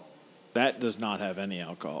have alcohol. That does not have any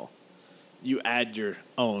alcohol. You add your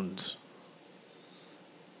owns.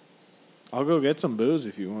 I'll go get some booze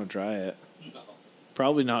if you want to try it. No.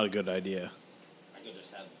 Probably not a good idea. I could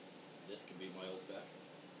just have this could be my old fashioned.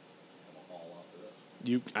 Have a haul off of this.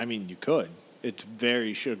 You could. It's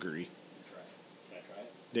very sugary. Try it. Can I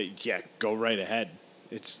try it? Yeah, go right ahead.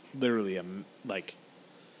 It's literally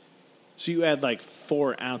so you add like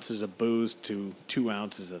 4 ounces of booze to 2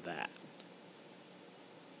 ounces of that.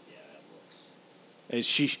 Yeah, that looks. And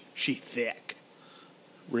she thick,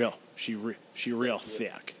 real. She real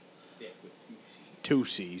thick. Thick with 2 C's. 2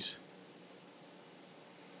 C's.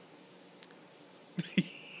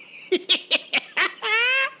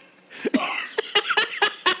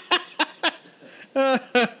 My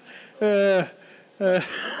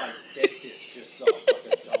dentist just saw a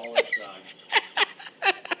fucking dollar sign.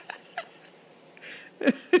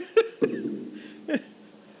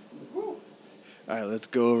 All right, let's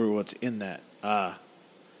go over what's in that.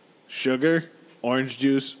 Sugar, orange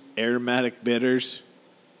juice, aromatic bitters,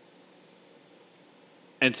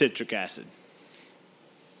 and citric acid.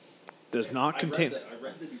 Does not contain. I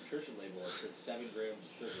read the nutrition label. It said 7 grams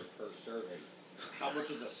of sugar per serving. How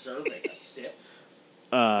much is a serving? A sip?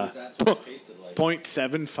 That's what it tasted like.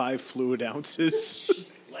 0.75 fluid ounces.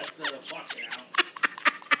 Just less than a fucking ounce.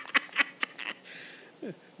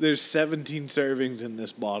 There's 17 servings in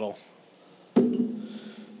this bottle. 17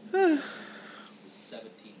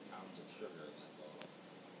 pounds of sugar in that bottle.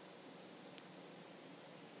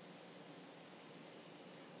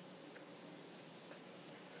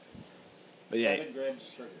 But yeah, 7 grams of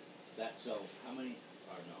sugar. That's so. How many?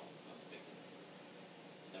 Oh no, I'm thinking.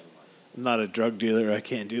 Never mind. I'm not a drug dealer. I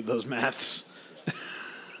can't do those maths. I'm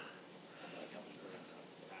like, how many grams in a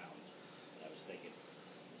pound? And I was thinking,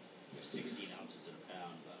 there's 16 ounces in a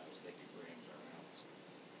pound, but I was thinking grams are an ounce,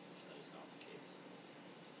 which that is not the case.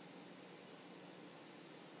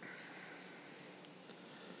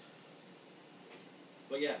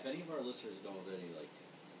 But yeah, if any of our listeners know of any like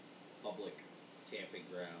public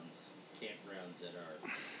campgrounds that are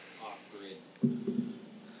off-grid,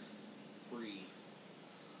 free,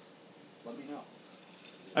 let me know.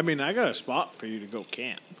 I mean, I got a spot for you to go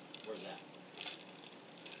camp. Where's that?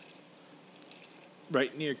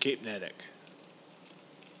 right near Cape Nedick.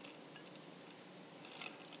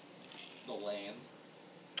 The land.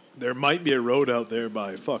 There might be a road out there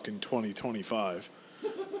by fucking 2025.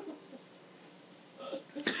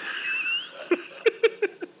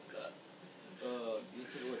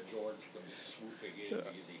 This is where George comes swooping in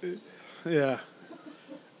because he. Yeah.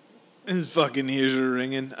 His fucking ears are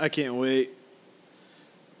ringing. I can't wait.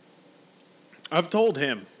 I've told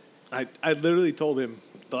him. I literally told him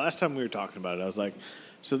the last time we were talking about it. I was like,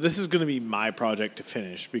 so this is going to be my project to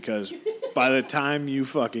finish because by the time you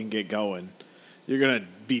fucking get going, you're going to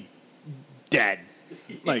be dead.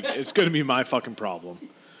 Like, it's going to be my fucking problem.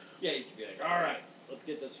 Yeah, he's gonna be like, all right, let's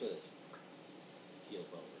get this finished. Keel's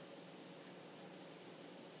over.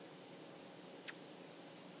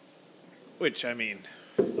 Which, I mean,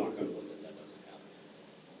 Knock on wood that doesn't happen.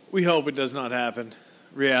 we hope it does not happen.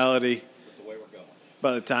 Reality, With the way we're going.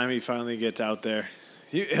 by the time he finally gets out there,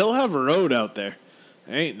 he'll have a road out there.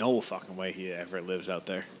 There ain't no fucking way he ever lives out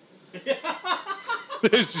there.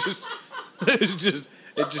 There's just,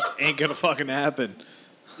 it just ain't gonna fucking happen.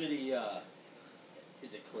 Did he,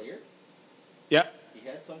 is it clear? Yeah, He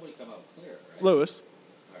had somebody come out clear, right? Lewis.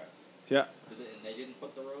 Alright. Yeah. And they didn't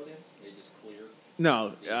put the road in? They just cleared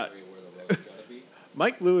No, the area where the road's gonna be?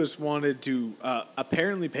 Mike Lewis wanted to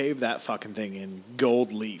apparently pave that fucking thing in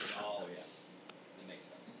gold leaf, Oh, yeah. That makes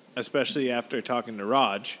sense. especially after talking to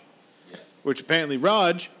Raj, Yeah. which apparently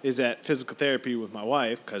Raj is at physical therapy with my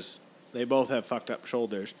wife because they both have fucked up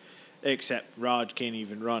shoulders, except Raj can't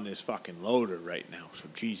even run his fucking loader right now. So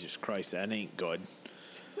Jesus Christ, that ain't good.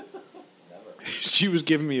 Never. She was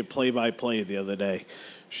giving me a play-by-play the other day.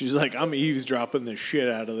 She's like, I'm eavesdropping the shit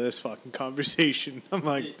out of this fucking conversation. I'm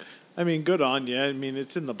like, I mean, good on you. I mean,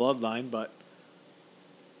 it's in the bloodline, but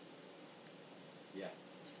Yeah.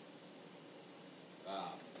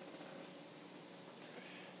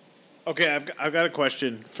 okay, I've got a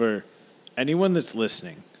question for anyone that's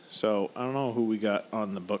listening. So I don't know who we got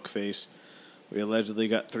on the book face. We allegedly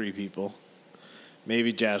got 3 people.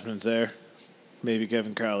 Maybe Jasmine's there. Maybe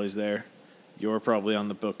Kevin Crowley's there. You're probably on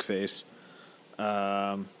the book face.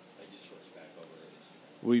 I just switched back over to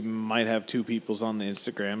Instagram. We might have 2 peoples on the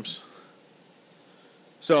Instagrams.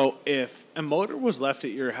 So if a motor was left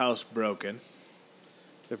at your house broken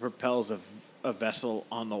that propels a vessel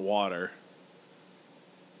on the water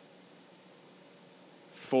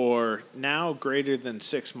for now greater than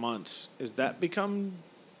 6 months, is that become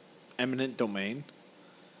eminent domain?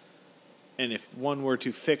 And if one were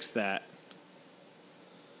to fix that,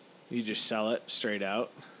 you just sell it straight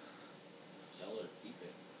out? Sell it or keep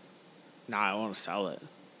it. Nah, I want to sell it.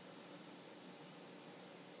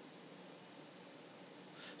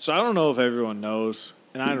 So I don't know if everyone knows,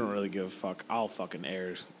 and I don't really give a fuck. I'll fucking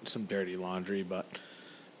air some dirty laundry, but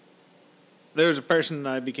there's a person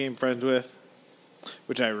that I became friends with,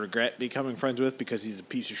 which I regret becoming friends with because he's a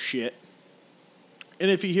piece of shit. And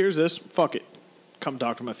if he hears this, fuck it. Come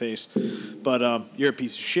talk to my face. But you're a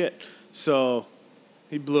piece of shit. So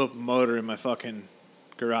he blew up a motor in my fucking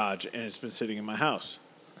garage, and it's been sitting in my house.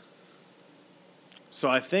 So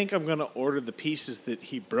I think I'm going to order the pieces that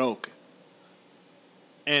he broke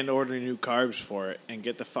and order new carbs for it and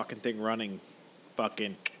get the fucking thing running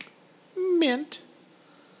fucking mint.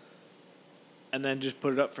 And then just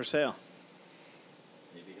put it up for sale.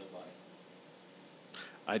 Maybe he'll buy it.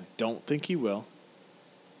 I don't think he will.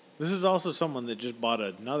 This is also someone that just bought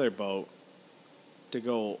another boat to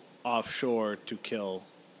go offshore to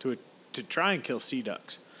try and kill sea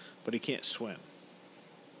ducks, but he can't swim.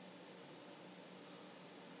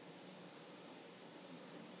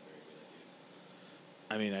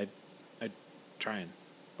 I mean, I'd try and...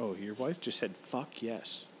 Oh, your wife just said, fuck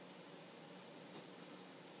yes.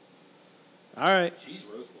 All right. She's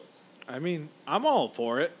ruthless. I mean, I'm all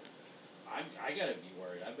for it. I gotta be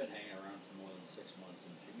worried. I've been hanging around for more than 6 months,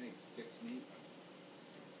 and she may fix me.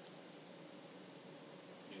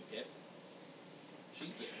 New hip.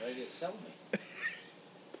 She's getting ready to sell me.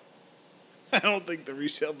 I don't think the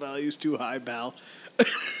resale value is too high, pal.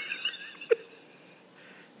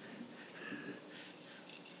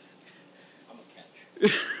 I'm a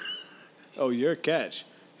catch. Oh, you're a catch.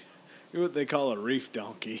 You're what they call a reef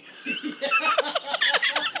donkey.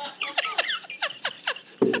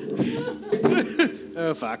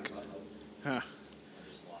 Oh, fuck. Huh. I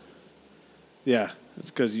just lost it. Yeah, it's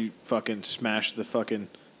because you fucking smashed the fucking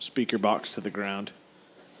speaker box to the ground.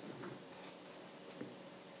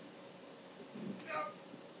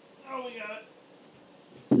 Oh, we got it.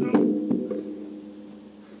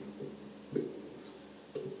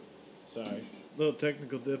 Sorry. Little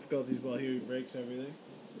technical difficulties while he breaks everything.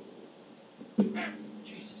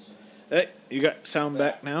 Jesus. Hey, you got sound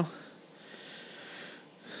back now?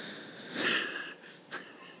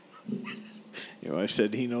 Your wife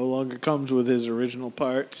said he no longer comes with his original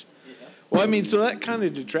parts. Yeah. Well, I mean, so that kind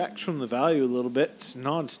of detracts from the value a little bit. It's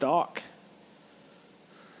non-stock.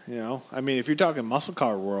 You know, I mean, if you're talking muscle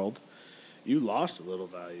car world, you lost a little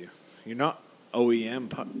value. You're not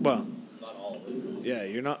OEM. Well, Not all of it. yeah,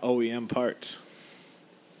 you're not OEM parts.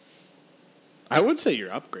 I would say you're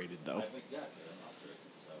upgraded though. Exactly. I'm upgraded.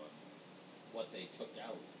 So what they took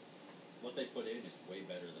out, what they put in is way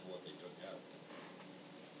better than what they took out.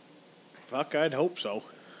 Fuck, I'd hope so.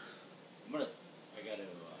 I got to,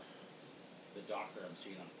 the doctor I'm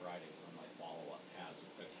seeing on Friday for my follow-up has a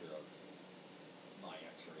picture of my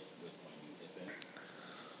x-rays with my new hip in it.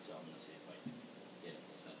 So I'm going to see if I can get him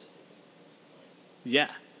to send it to me. Yeah,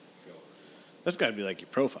 Show her. that's got to be like your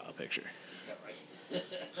profile picture. Yeah, right.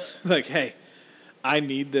 Like, hey, I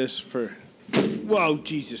need this for. Whoa,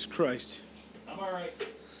 Jesus Christ! I'm all right.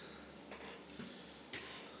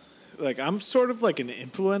 Like, I'm sort of like an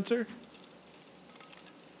influencer.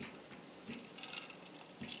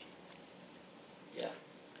 Yeah.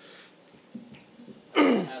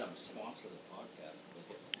 Adam, sponsor the podcast. Look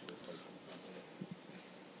at replacement company.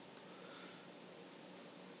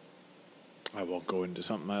 I won't go into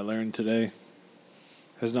something I learned today.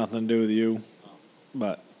 Has nothing to do with you,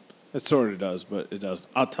 but it sort of does. But it does.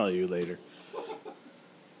 I'll tell you later.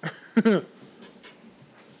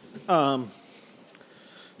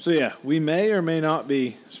 So yeah, we may or may not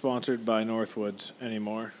be sponsored by Northwoods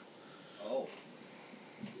anymore. Oh.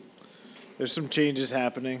 There's some changes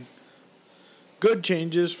happening. Good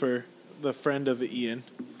changes for the friend of Ian,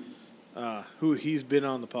 who he's been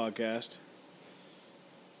on the podcast.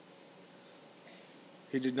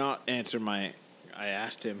 He did not answer I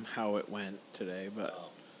asked him how it went today, but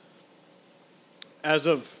as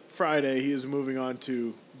of Friday, he is moving on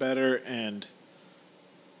to better and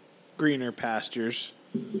greener pastures.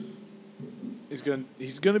 He's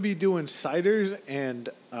gonna be doing ciders and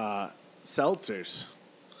seltzers.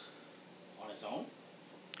 On his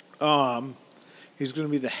own? He's gonna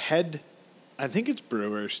be the head. I think it's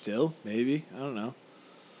brewer still. Maybe, I don't know.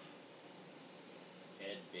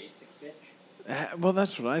 Head basic bitch? Well,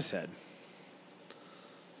 that's what I said.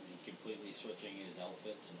 Is he completely switching his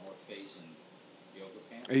outfit to North Face and yoga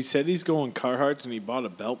pants? He said he's going Carhartts and he bought a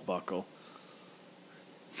belt buckle.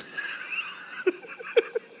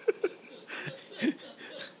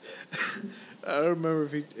 I don't remember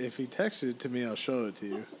if he texted it to me. I'll show it to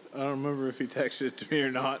you. I don't remember if he texted it to me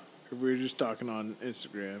or not. If we were just talking on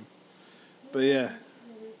Instagram. But yeah,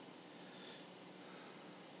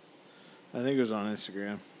 I think it was on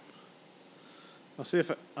Instagram. I'll see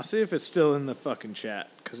if it's still in the fucking chat.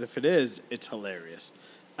 Because if it is, it's hilarious.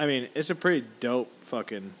 I mean, it's a pretty dope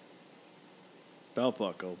fucking belt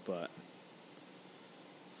buckle, but.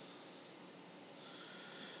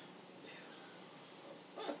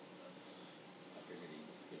 I figured he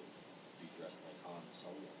was going to be dressed like Han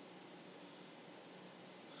Solo.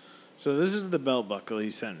 So this is the belt buckle he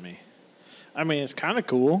sent me. I mean, it's kind of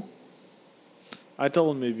cool. I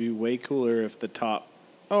told him it'd be way cooler if the top.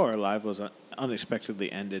 Oh, our live was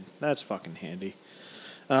unexpectedly ended. That's fucking handy.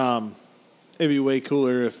 It'd be way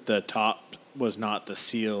cooler if the top was not the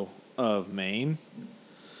seal of Maine.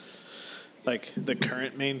 Like the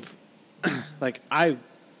current Maine. Like I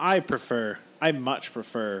much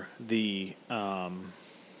prefer the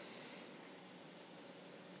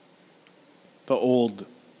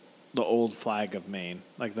old flag of Maine,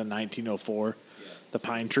 like the 1904, the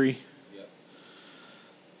pine tree. Yep.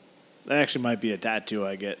 That actually might be a tattoo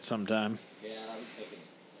I get sometime. Yeah, I was thinking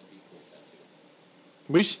that'd be a cool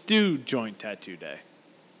tattoo. We should do joint tattoo day.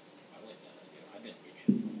 I like that idea. I've been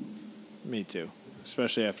itching for one. Me too,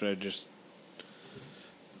 especially after I just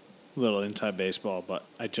little inside baseball, but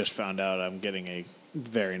I just found out I'm getting a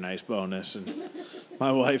very nice bonus, and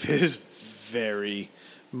my wife is very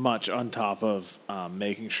much on top of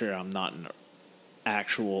making sure I'm not an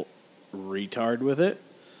actual retard with it.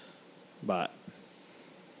 But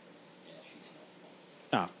Yeah, she's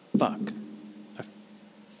no fun.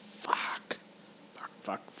 Fuck.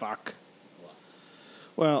 What?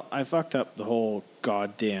 Well, I fucked up the whole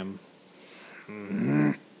goddamn.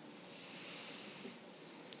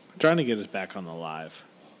 Trying to get us back on the live,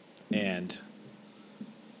 and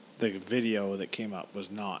the video that came up was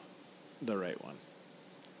not the right one.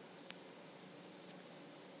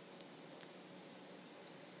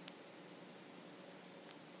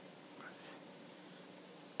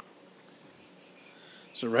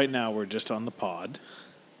 So right now we're just on the pod.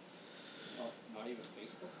 No, not even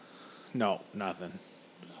Facebook? No, nothing.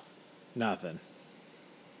 Nothing.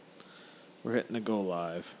 We're hitting the go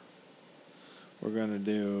live. We're gonna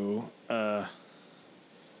do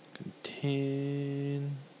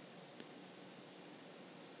contain.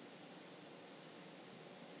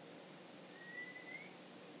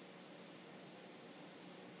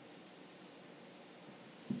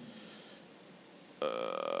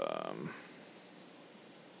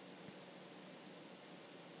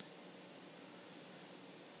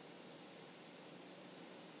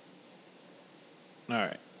 All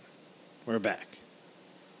right. We're back.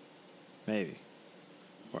 Maybe.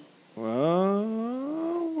 Well,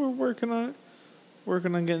 we're working on it.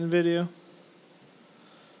 Working on getting video.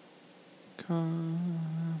 What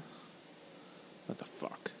the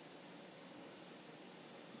fuck?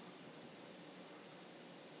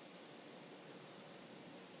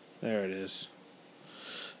 There it is.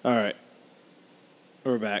 All right.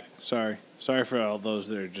 We're back. Sorry. Sorry for all those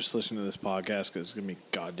that are just listening to this podcast because it's going to be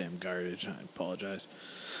goddamn garbage. I apologize.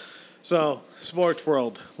 So, sports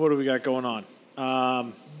world. What do we got going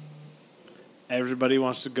on? Everybody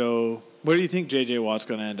wants to go. Where do you think J.J. Watt's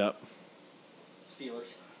going to end up?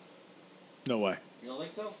 Steelers. No way. You don't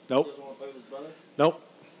think so? Nope. He doesn't want to play with his brother? Nope.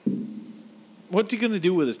 What's he going to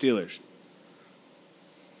do with the Steelers?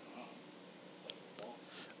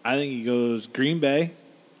 I think he goes Green Bay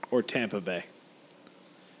or Tampa Bay.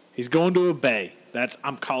 He's going to a Bay.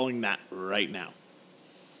 I'm calling that right now.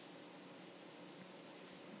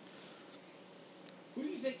 Who do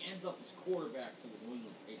you think ends up as quarterback for the New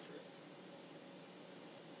England Patriots?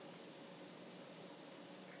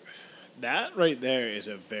 That right there is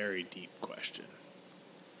a very deep question.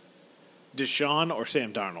 Deshaun or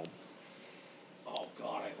Sam Darnold? Oh,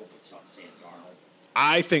 God, I hope it's not Sam Darnold.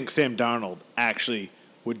 I think Sam Darnold actually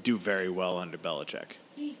would do very well under Belichick.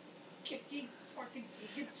 He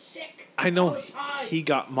gets sick. I know all the time. he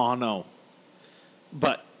got mono.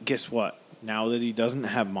 But guess what? Now that he doesn't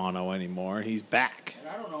have mono anymore, he's back. And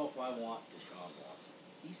I don't know if I want Deshaun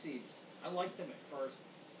Watson. I liked him at first.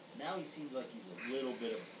 Now he seems like he's a little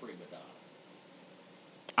bit of a prima donna.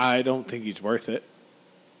 I don't think he's worth it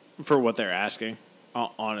for what they're asking.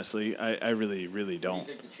 Honestly, I really, really don't. What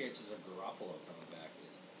do you think the chances of Garoppolo coming back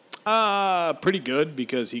is? Pretty good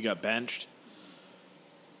because he got benched.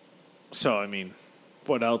 So, I mean,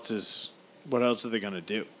 what else are they going to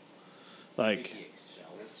do? I think he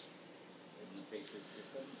excels in the Patriots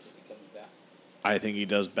system if he comes back. I think he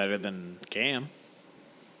does better than Cam.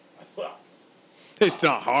 Well, It's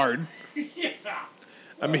not hard. yeah.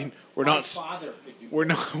 I mean, we're My not father could do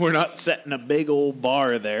we're not setting a big old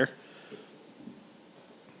bar there.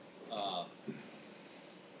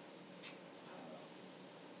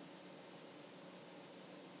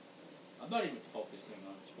 I'm not even focusing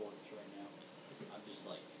on sports right now. I'm just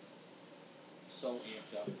like so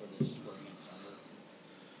amped up for this spring and summer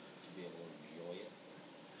to be able to enjoy it.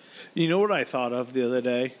 You know what I thought of the other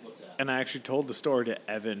day? What's that? And I actually told the story to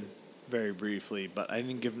Evan very briefly, but I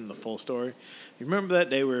didn't give him the full story. You remember that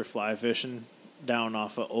day we were fly fishing down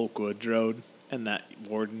off of Oakwood Road and that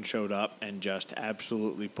warden showed up and just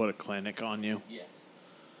absolutely put a clinic on you? Yes.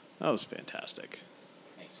 That was fantastic.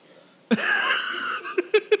 Thanks, Garrett.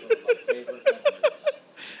 One of my favorite memories.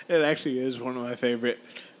 It actually is one of my favorite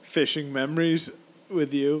fishing memories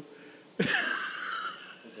with you. There's a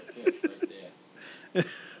fish right there.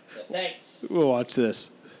 So thanks. We'll watch this.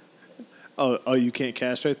 Oh, you can't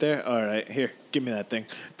cast right there? All right, here, give me that thing.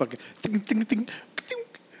 Fucking ding, ding, ding, ding.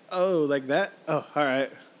 Oh, like that? Oh, all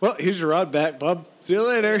right. Well, here's your rod back, bub. See you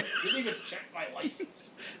later. Didn't even check my license.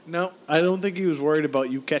 No, I don't think he was worried about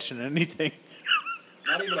you catching anything.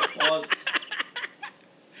 Not even a buzz.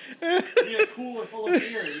 You need a cooler full of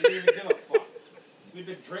beer. You didn't even give a fuck. We've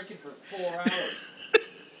been drinking for 4 hours.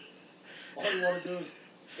 All you want to do is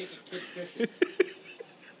take a kid fishing.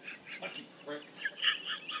 Fucking prick.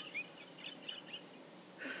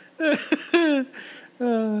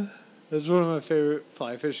 That's one of my favorite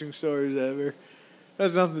fly fishing stories ever.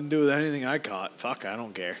 Has nothing to do with anything I caught. Fuck, I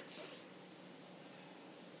don't care.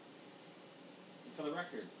 For the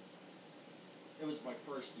record, it was my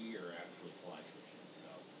first year actually fly fishing, so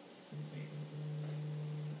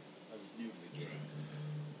I was new to the game.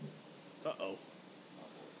 Uh-oh.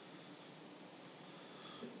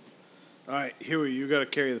 All right, Huey, you got to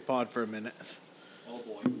carry the pod for a minute. Oh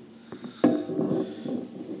boy.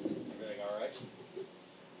 Everything alright?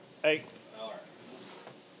 Hey. Alright.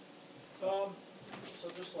 So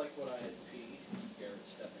just like what I had peed, Garrett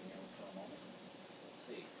stepping out for a moment. Let's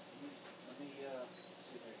see. Let me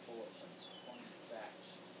see if I can pull up some fun facts.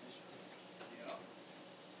 Yeah.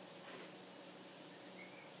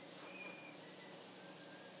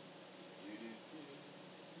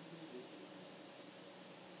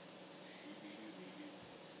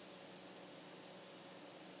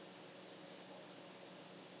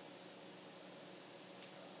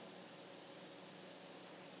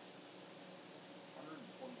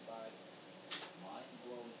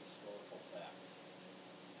 Mind-blowing historical facts.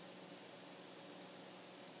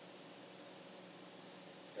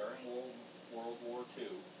 During World War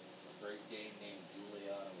II, a Great Dane named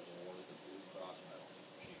Juliana was awarded the Blue Cross Medal.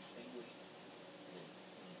 She extinguished an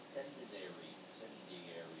incendiary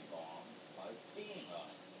bomb by peeing on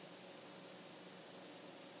it.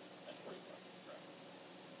 That's pretty fucking impressive.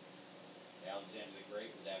 Alexander the Great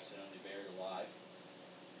was accidentally buried alive.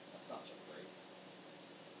 That's not so great.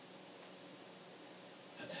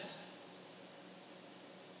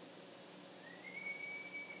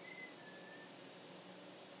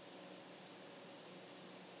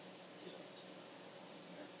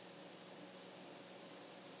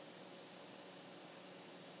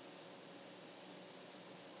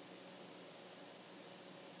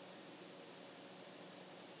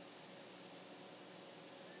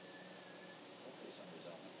 Hopefully somebody's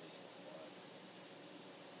on my Facebook Live.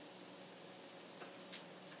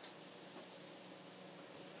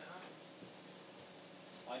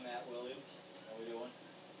 Hi, Matt Williams. How we doing?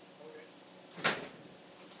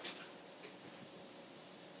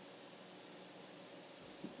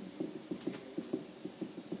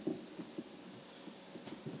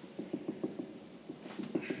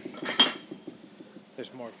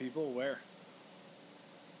 There's more people. Where?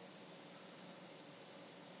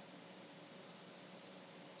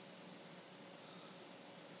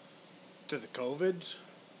 To the COVIDs?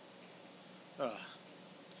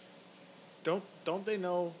 Don't they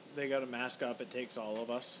know they got to mask up? It takes all of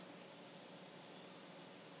us.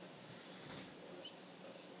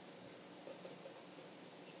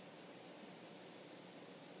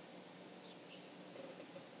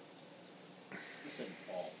 Listen,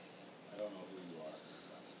 Paul. I don't know who you are.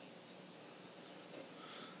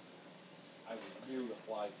 I was new to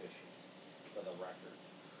fly fishing, for the record.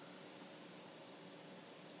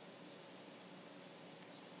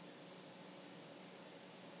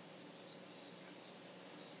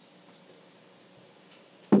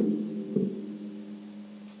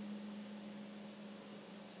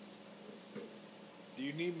 Do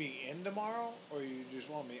you need me in tomorrow, or you just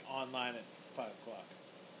want me online at 5 o'clock?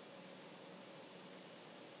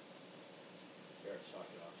 Garrett's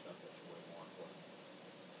talking about stuff that's way more important.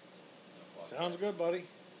 than a Sounds podcast. good, buddy.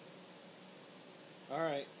 All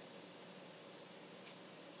right.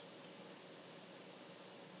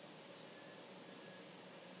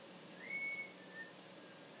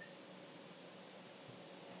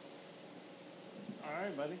 All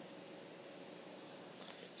right, buddy.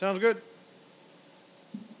 Sounds good.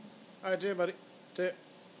 All right, see you, buddy. See ya.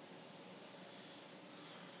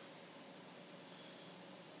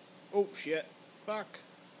 Oh, shit. Fuck.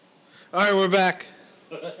 All right, we're back.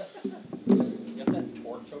 You got that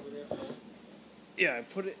torch over there, Phil? Yeah, I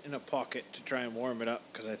put it in a pocket to try and warm it up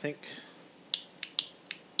because I think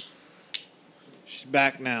she's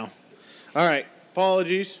back now. All right,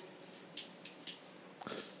 apologies.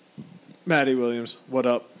 Matty Williams, what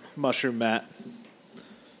up? Mushroom Matt.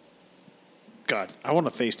 God, I want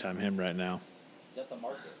to FaceTime him right now. He's at the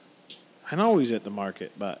market. I know he's at the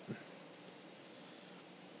market, but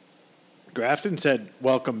Grafton said,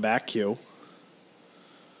 "Welcome back, Q."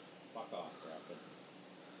 Fuck off, Grafton.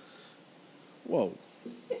 Whoa.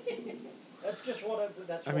 That's just what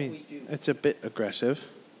that's I what mean, we do. it's a bit aggressive.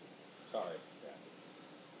 Sorry, Grafton.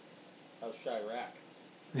 How's Chirac?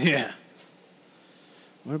 Yeah.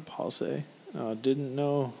 What did Paul say? Oh, didn't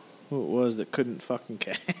know who it was that couldn't fucking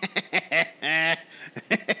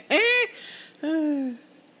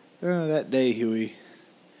oh, that day, Huey.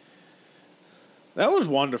 That was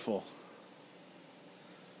wonderful.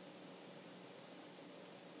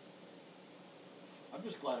 I'm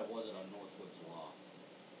just glad it wasn't on Northwood's Law.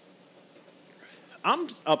 I'm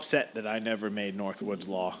upset that I never made Northwoods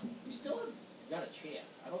Law. You still have got a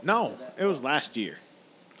chance. I don't No, think that it was far. last year.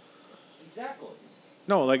 Exactly.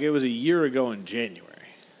 No, like it was a year ago in January.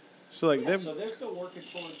 So like Yeah, them. so they're still working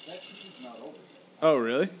towards that season's not over yet. Oh,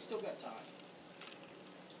 really? You still got time.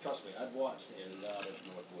 Trust me, I've watched a lot of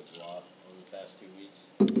Northwood's Law over the past 2 weeks.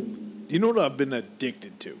 You know what I've been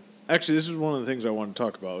addicted to? Actually, this is one of the things I want to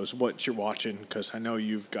talk about is what you're watching because I know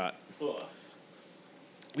you've gone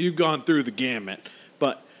through the gamut.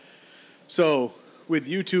 But so with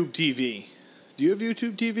YouTube TV, do you have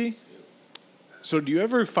YouTube TV? So do you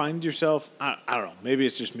ever find yourself, I don't know, maybe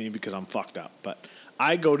it's just me because I'm fucked up, but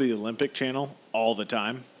I go to the Olympic channel all the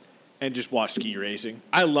time and just watch ski racing.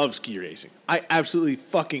 I love ski racing. I absolutely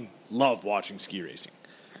fucking love watching ski racing.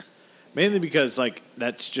 Mainly because, like,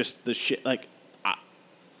 that's just the shit. Like,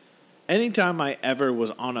 anytime I ever was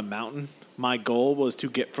on a mountain, my goal was to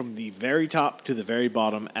get from the very top to the very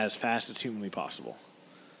bottom as fast as humanly possible.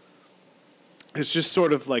 It's just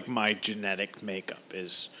sort of like my genetic makeup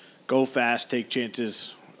is go fast, take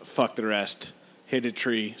chances, fuck the rest, hit a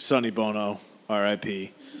tree, Sonny Bono,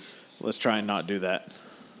 R.I.P. Let's try and not do that.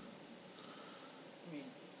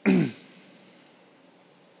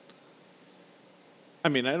 I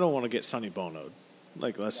mean, I don't want to get Sonny Bono'd.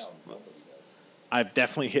 Like, let's. No, nobody does. I've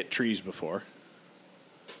definitely hit trees before.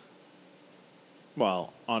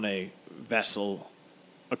 Well, on a vessel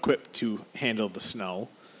equipped to handle the snow.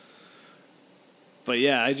 But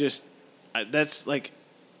yeah, that's like,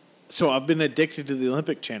 so I've been addicted to the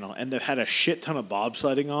Olympic Channel, and they've had a shit ton of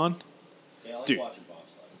bobsledding on. Yeah, I like Dude. watching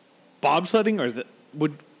bobsled. Bobsledding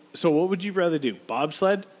so what would you rather do?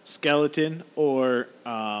 Bobsled, skeleton, or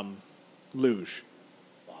luge?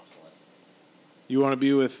 Bobsled. You want to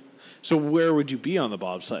be with, so where would you be on the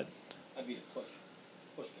bobsled? I'd be the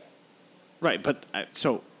push guy. Right, but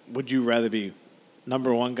so would you rather be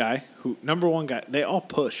number one guy? They all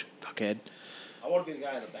push, fuckhead. I want to be the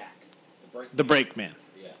guy in the back. The brake man.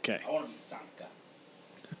 Yeah. Okay. I want to be Sanka.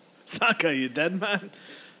 Saka, you dead man?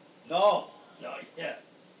 No, yeah.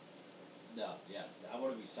 No, yeah. I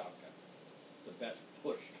want to be Sanka. The best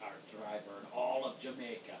push cart driver in all of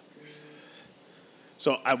Jamaica.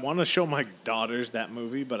 So I want to show my daughters that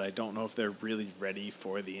movie, but I don't know if they're really ready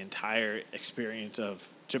for the entire experience of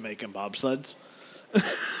Jamaican bobsleds. One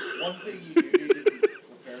thing you do need to be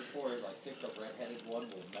prepared for is I think the redheaded one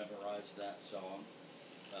will memorize that song,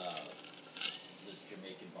 the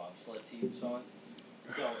Jamaican bobsled team song.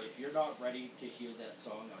 So if you're not ready to hear that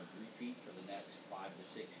song on repeat for the next 5 to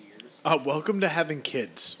 6 years, Welcome to having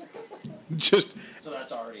kids. just so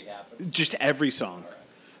that's already happened. just every song.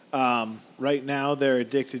 All right. Right now, they're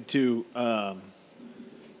addicted to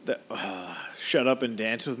 "Shut Up and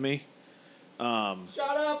Dance with Me." Shut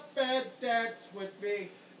up and dance with me.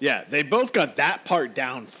 Yeah, they both got that part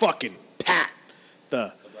down, fucking pat.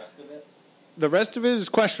 The rest of it? The rest of it is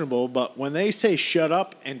questionable, but when they say "shut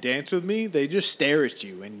up and dance with me," they just stare at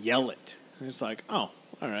you and yell it. And it's like, oh,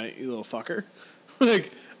 all right, you little fucker.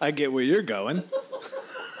 Like, I get where you're going.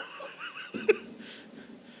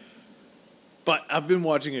 But I've been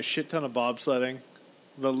watching a shit ton of bobsledding.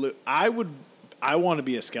 I want to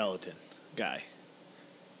be a skeleton guy.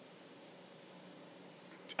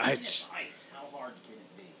 Ice. How hard can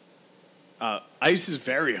it be? Ice is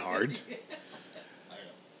very hard.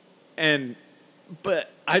 I know.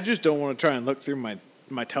 But I just don't want to try and look through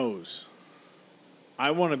my toes.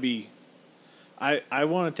 I want to be, I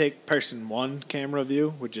want to take person one camera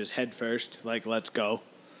view, which is head first, like let's go,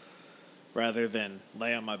 rather than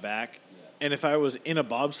lay on my back. Yeah. And if I was in a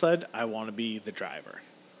bobsled, I want to be the driver.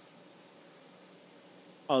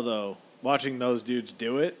 Although watching those dudes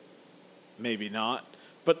do it, maybe not.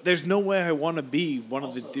 But there's no way I want to be one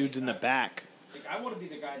of the Also, dudes like, in the back. Like, I want to be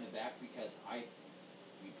the guy in the back because me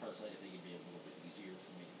personally, I think it'd be a little bit easier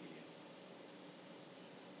for me to be in.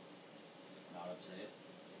 Not upset.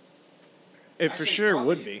 It for sure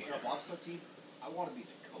would be. In a bobsled team, I want to be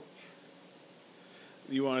the coach.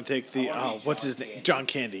 You want to take the I wanna be what's John his name? Candy. John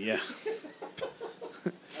Candy, yeah. That's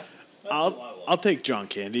who I want. I'll take John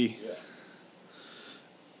Candy. Yeah.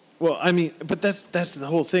 Well, I mean, but that's the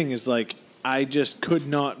whole thing is like I just could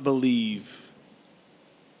not believe.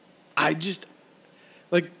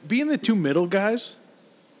 Like being the two middle guys.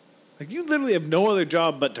 Like you literally have no other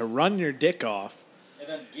job but to run your dick off, And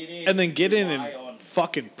then get in. and rely on-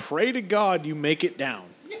 fucking pray to God you make it down,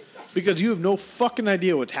 because you have no fucking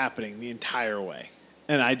idea what's happening the entire way.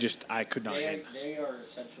 And I could not. They are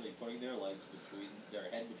essentially putting their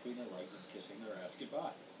head between their legs and kissing their ass goodbye.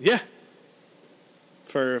 Yeah.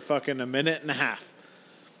 For fucking a minute and a half.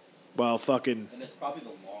 While fucking. And it's probably the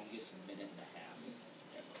longest minute and a half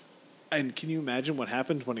ever. And can you imagine what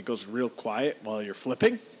happens when it goes real quiet while you're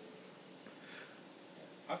flipping?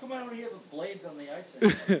 How come I don't hear the blades on the ice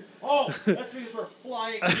anymore? Oh, that's because we're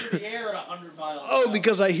flying through the air at 100 miles an Oh, hour.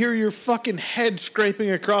 because I hear your fucking head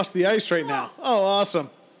scraping across the ice right now. Oh, awesome.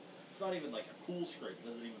 It's not even like a cool scrape. It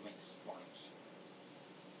doesn't even make sparks.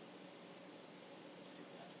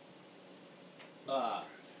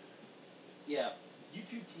 Yeah,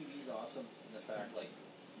 YouTube TV is awesome in the fact, like,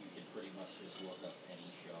 you can pretty much just look up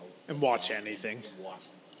any show. And watch anything. And watch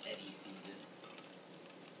any season.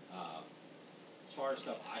 As far as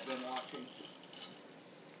stuff I've been watching,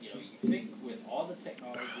 you think with all the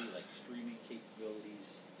technology, like streaming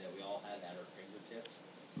capabilities that we all have at our fingertips,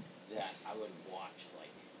 that I would watch,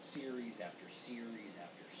 like, series after series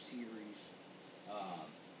after series.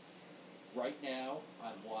 Right now,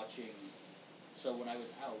 I'm watching, so when I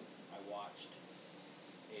was out, I watched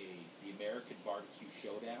the American Barbecue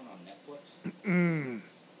Showdown on Netflix,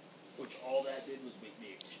 which all that did was make me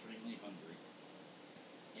extremely hungry.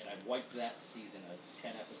 And I wiped that season, a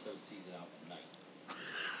 10-episode season, out at night.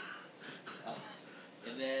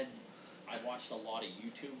 And then I watched a lot of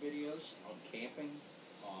YouTube videos on camping,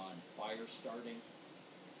 on fire starting,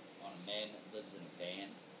 on a man that lives in a van.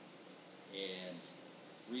 And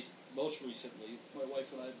most recently, my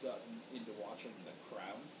wife and I have gotten into watching The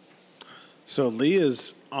Crown. So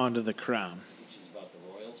Leah's onto the crown. which is about the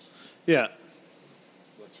Royals, Yeah.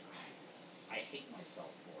 which I hate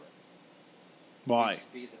myself for it. Why?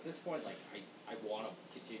 Because at this point, like, I want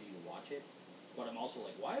to continue to watch it, but I'm also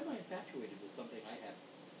like, why am I infatuated with something I have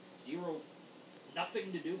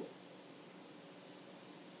nothing to do with?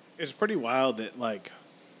 It's pretty wild that, like,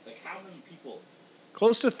 Like, how many people?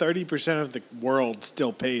 close to 30% of the world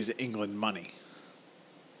still pays England money.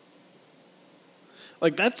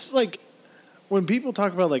 Like, that's, like, when people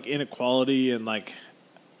talk about, like, inequality and, like,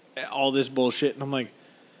 all this bullshit, and I'm like,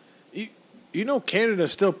 you know Canada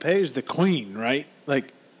still pays the Queen, right?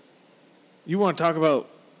 Like, you want to talk about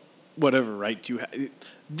whatever rights you have.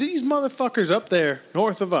 These motherfuckers up there,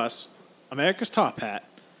 north of us, America's top hat,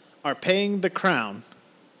 are paying the crown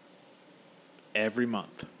every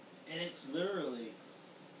month. And it's literally,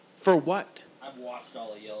 For what? I've watched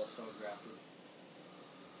all of Yellowstone drafted.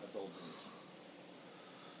 That's old news.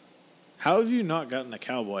 How have you not gotten a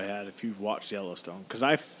cowboy hat if you've watched Yellowstone? Because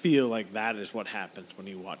I feel like that is what happens when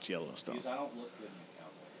you watch Yellowstone. Because I don't look good in a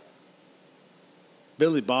cowboy hat.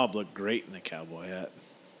 Billy Bob looked great in a cowboy hat.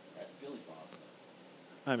 That's Billy Bob.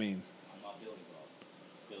 I mean, I'm not Billy Bob.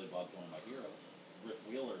 Billy Bob's one of my heroes. Rick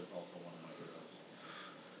Wheeler is also one of my heroes.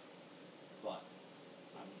 But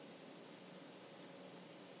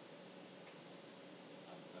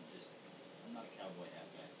I'm not a cowboy hat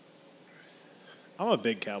guy. I'm a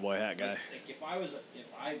big cowboy hat guy. Like if I was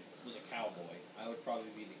a cowboy, I would probably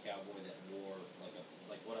be the cowboy that wore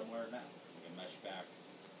like what I'm wearing now, like a mesh back.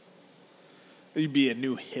 You'd be a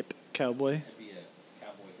new hip cowboy. I'd be a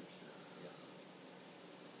cowboy hipster. Yes.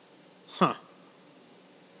 Huh.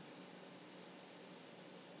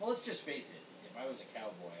 Well, let's just face it. If I was a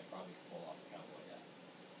cowboy, I'd probably pull off a cowboy hat.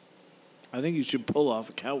 I think you should pull off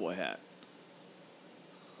a cowboy hat.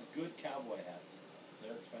 A good cowboy hats,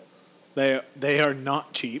 they're expensive. They are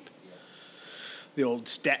not cheap. Yeah. The old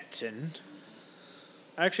Stetson.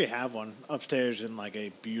 I actually have one upstairs in like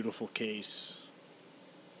a beautiful case.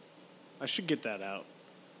 I should get that out.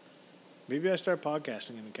 Maybe I start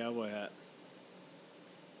podcasting in a cowboy hat.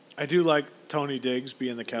 I do like Tony Diggs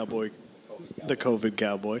being the cowboy, the COVID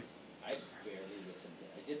cowboy. I barely listened.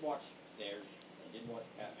 I did watch theirs. I did watch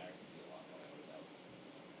Pat McAfee a lot when I was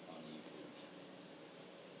out on YouTube.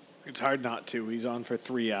 It's hard not to. He's on for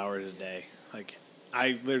 3 hours a day. Like,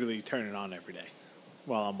 I literally turn it on every day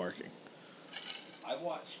while I'm working. I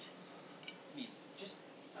watched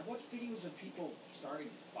videos of people starting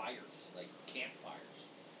fires, like campfires.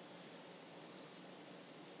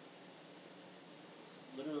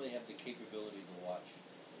 Literally have the capability to watch.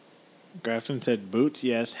 Grafton said, boots,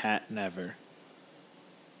 yes, hat, never.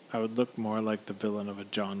 I would look more like the villain of a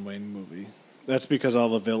John Wayne movie. That's because all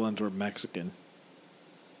the villains were Mexican.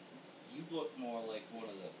 You look more like one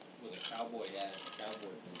of the, with a cowboy hat and cowboy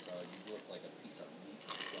boots on, you look like a piece of meat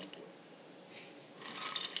to jump with.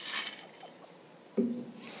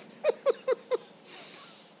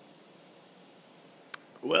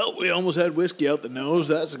 Well, we almost had whiskey out the nose.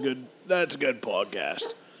 That's a good podcast.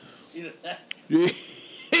 Either that,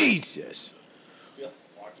 Jesus.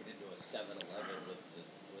 walking into a 7-Eleven with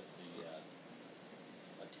the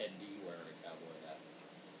attendee wearing a cowboy hat.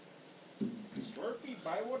 Slurpee,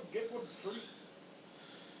 buy one, get one free.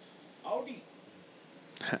 Howdy.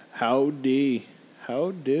 Howdy.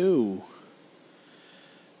 How do?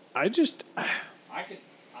 I could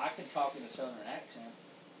talk in a southern accent,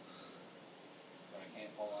 but I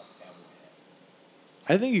can't pull off a cowboy hat.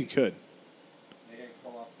 I think you could. Maybe I can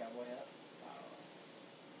pull off a cowboy hat? I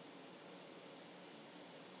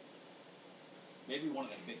don't know. Maybe one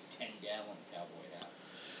of the big 10-gallon cowboy hats.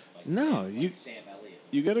 Like No, like Sam Elliott.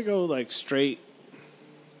 You got to go like straight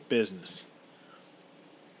business.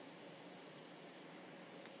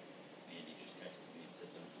 Andy just texted me and said,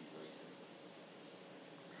 "Don't be racist."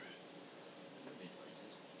 I've been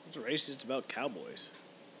racist. What's racist about cowboys?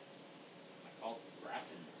 I called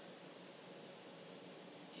Grafton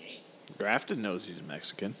gay. Grafton knows he's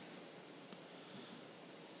Mexican.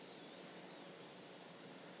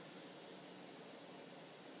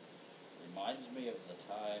 Reminds me of the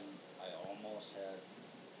time I almost had,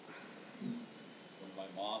 when my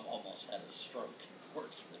mom almost had a stroke in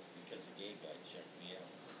Portsmouth because a gay guy checked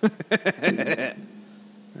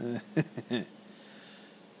me out.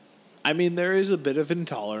 I mean, there is a bit of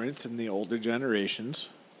intolerance in the older generations.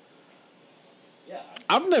 Yeah,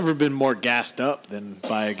 I've never been more gassed up than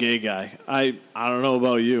by a gay guy. I don't know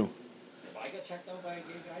about you. if I got checked out by a gay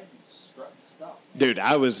guy, I'd be strutting stuff. Dude,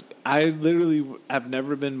 I literally have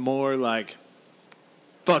never been more like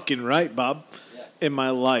fucking right, Bob, Yeah. in my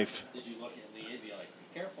life. Did you look at Lee and be like,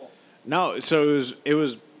 "Be careful, No, so it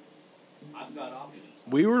was I've got options."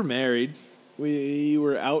 we were married We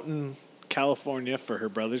were out in California for her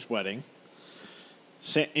brother's wedding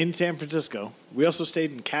in San Francisco. We also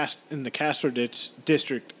stayed in the Castro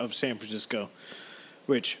district of San Francisco,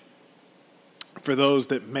 which, for those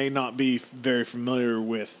that may not be very familiar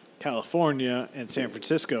with California and San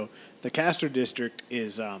Francisco, the Castro district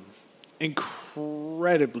is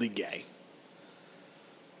incredibly gay.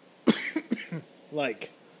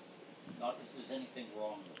 Like, Not that there's anything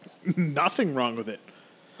wrong with that. nothing wrong with it.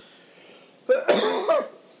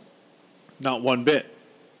 Not one bit.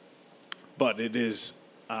 But it is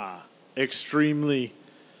extremely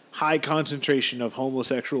high concentration of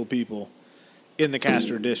homosexual people in the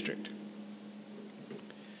Castro district.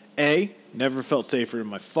 Never felt safer in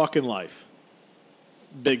my fucking life.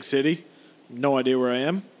 Big city, no idea where I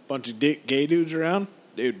am. Bunch of gay dudes around.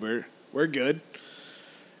 Dude, we're good.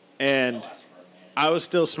 And I was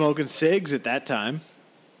still smoking cigs at that time.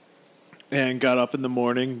 And got up in the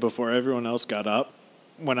morning before everyone else got up.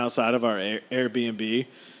 Went outside of our Airbnb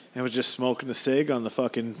and was just smoking a cig on the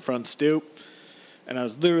fucking front stoop. And I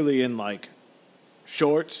was literally in like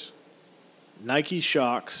shorts, Nike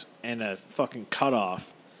Shocks, and a fucking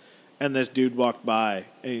cutoff. And this dude walked by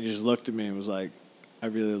and he just looked at me and was like, "I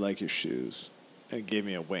really like your shoes." And gave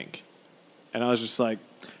me a wink. And I was just like,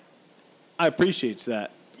 "I appreciate that.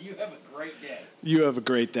 You have a great day. You have a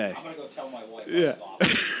great day." I'm going to go tell my wife. Yeah.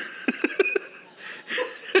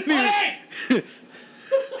 Hey!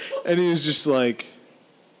 And he was just like,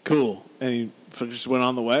 "Cool." And he just went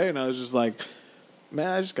on the way. And I was just like,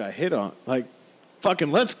 "Man, I just got hit on. Like,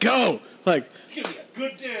 fucking let's go. Like, It's going to be a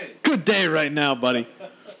good day. good day right now, buddy."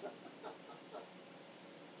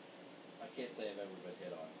 I can't say I've ever been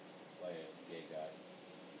hit on by a gay guy.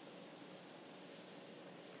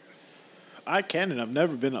 I can, and I've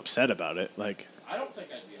never been upset about it. Like, I don't think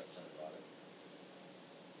I'd be upset about it.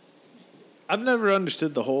 I've never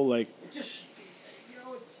understood the whole, like, It just,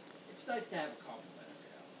 it's nice to have a compliment every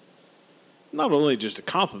now not only just a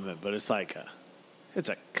compliment, but it's like it's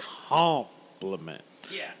a compliment.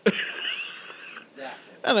 and then. Yeah.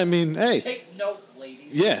 Exactly. And I mean, hey, Take note,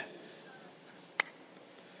 ladies. yeah,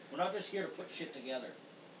 We're not just here to put shit together.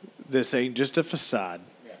 this ain't just a facade.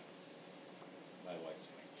 Yeah. My wife's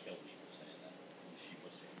going to kill me for saying that. When she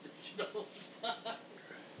was saying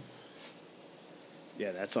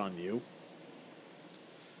Yeah, that's on you.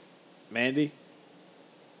 Mandy,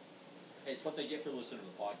 Hey, it's what they get for listening to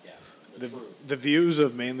the podcast. The truth. the views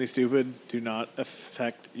of Mainly Stupid do not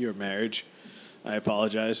affect your marriage. I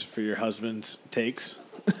apologize for your husband's takes.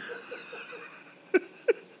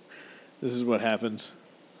 This is what happens.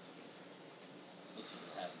 This is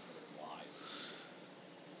what happens when it's live.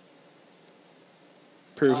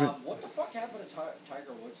 Prove it. What the fuck happened to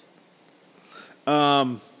Tiger Woods?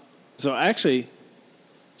 So actually,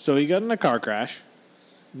 he got in a car crash.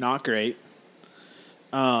 Not great.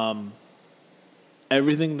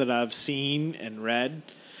 Everything that I've seen and read.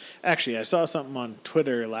 Actually, I saw something on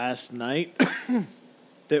Twitter last night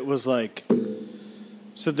that was like,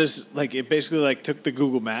 so this, like, it basically like took the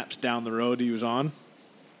Google Maps down the road he was on.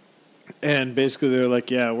 And basically they're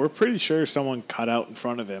like, yeah, we're pretty sure someone cut out in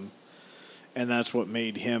front of him. And that's what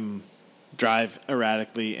made him drive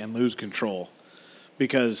erratically and lose control.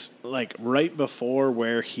 Because, like, right before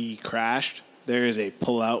where he crashed, there is a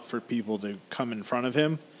pullout for people to come in front of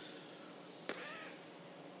him.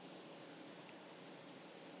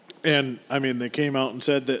 And, I mean, they came out and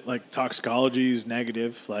said that, like, toxicology is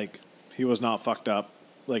negative. Like, he was not fucked up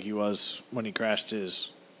like he was when he crashed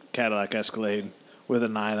his Cadillac Escalade with a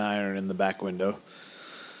 9-iron in the back window.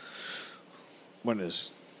 When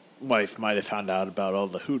his wife might have found out about all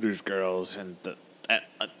the Hooters girls and the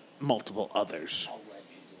multiple others.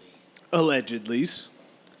 Allegedly.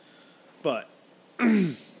 But,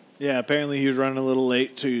 yeah, apparently he was running a little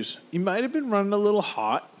late, too. He might have been running a little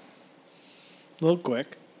hot. A little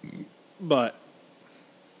quick. But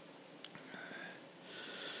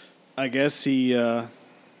I guess he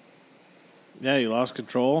lost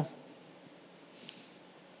control.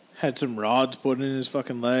 Had some rods put in his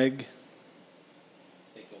fucking leg.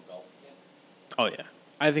 Think he'll golf again? Oh, yeah.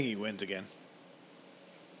 I think he wins again.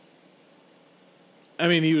 I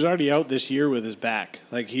mean, he was already out this year with his back.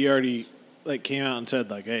 Like, he already, like, came out and said,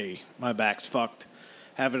 like, hey, my back's fucked.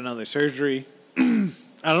 Having another surgery.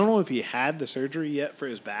 I don't know if he had the surgery yet for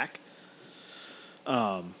his back.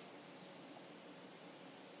 Your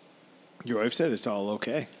wife said it's all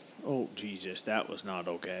okay. Oh, Jesus, that was not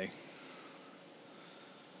okay.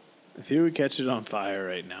 If he would catch it on fire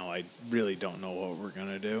right now, I really don't know what we're going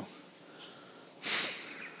to do.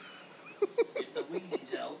 Get the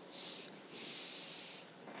weenies out.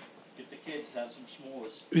 Get the kids to have some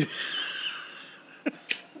s'mores.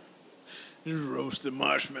 Just roasted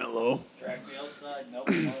marshmallow. Drag me outside, melt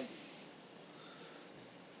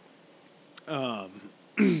my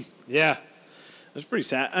Yeah. That's pretty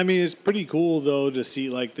sad. I mean, it's pretty cool, though, to see,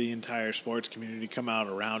 like, the entire sports community come out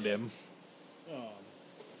around him.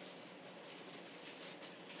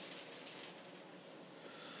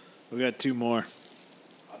 We got two more.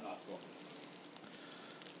 I'm not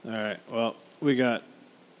going. All right. Well, we got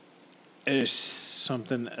Es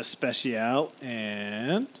something especial,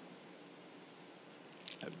 and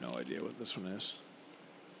I have no idea what this one is.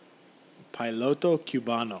 Piloto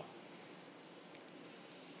Cubano.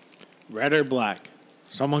 Red or black?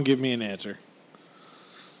 Someone give me an answer.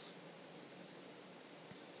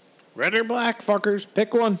 Red or black, fuckers?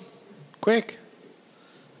 Pick one. Quick.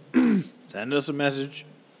 Send us a message.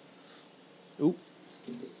 Oop.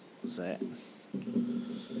 What's that?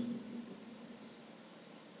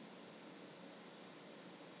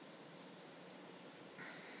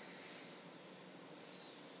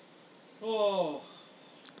 Oh.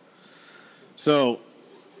 So,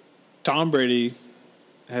 Tom Brady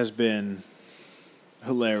has been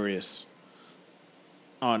hilarious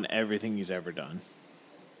on everything he's ever done.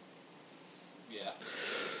 Yeah.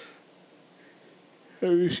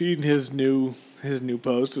 Have you seen his new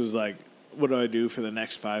post? Was like, what do I do for the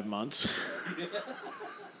next 5 months? No,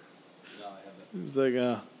 I haven't. It was like,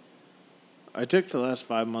 I took the last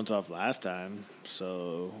 5 months off last time,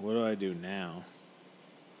 so what do I do now?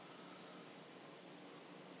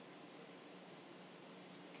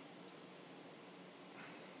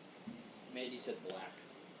 Mandy said black.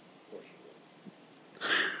 Of course you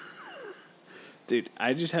would. Dude,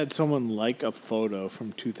 I just had someone like a photo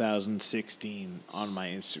from 2016 on my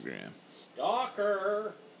Instagram.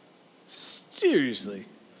 Stalker. Seriously.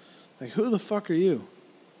 Like, who the fuck are you?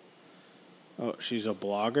 Oh, she's a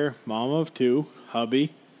blogger, mom of two,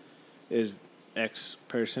 hubby is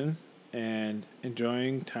ex-person, and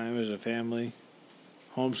enjoying time as a family,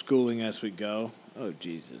 homeschooling as we go. Oh,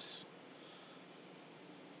 Jesus.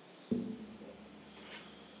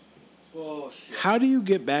 Oh, shit. How do you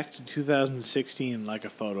get back to 2016 like a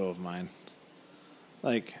photo of mine?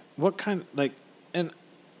 Like, what kind, like, and,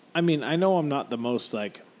 I mean, I know I'm not the most,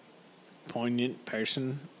 like, poignant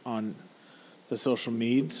person on the social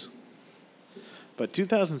medias, but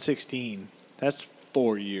 2016, that's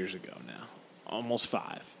 4 years ago now. Almost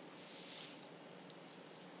 5.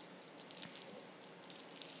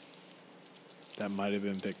 That might have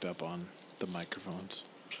been picked up on the microphones.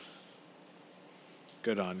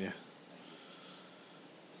 Good on you.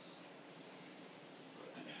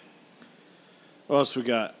 What else we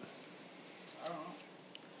got? I don't know.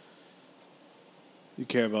 You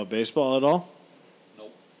care about baseball at all?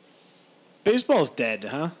 Nope. Baseball's dead,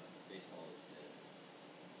 huh? Baseball is dead.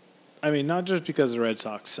 I mean, not just because the Red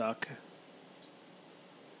Sox suck.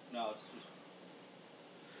 No, it's just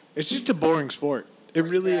It's just a boring sport. It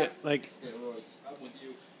really, Yeah. like, steroids. I'm with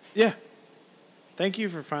you. yeah. Thank you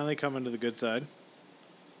for finally coming to the good side.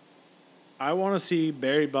 I want to see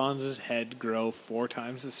Barry Bonds' head grow 4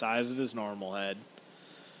 times the size of his normal head.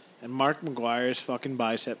 And Mark McGuire's fucking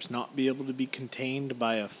biceps not be able to be contained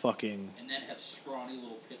by a fucking... And then have scrawny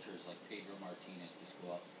little pitchers like Pedro Martinez just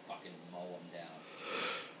go up and fucking mow them down.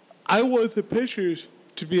 I want the pitchers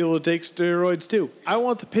to be able to take steroids too. I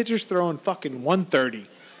want the pitchers throwing fucking 130.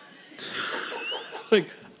 Like,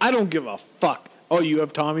 I don't give a fuck. Oh, you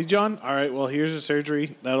have Tommy John? All right, well, here's a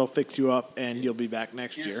surgery. That'll fix you up, and you'll be back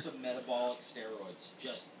next Here's year. some metabolic steroids.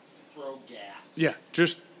 Just throw gas. Yeah,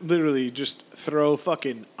 just literally just throw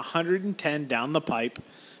fucking 110 down the pipe,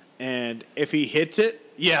 and if he hits it,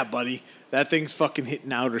 yeah, buddy, that thing's fucking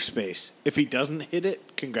hitting outer space. If he doesn't hit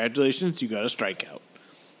it, congratulations, you got a strikeout.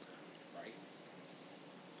 Right?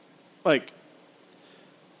 Like,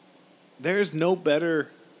 there was no better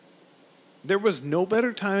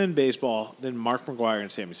time in baseball than Mark McGuire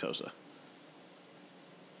and Sammy Sosa.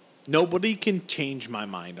 Nobody can change my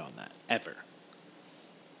mind on that, ever.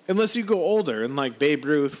 Unless you go older, and like Babe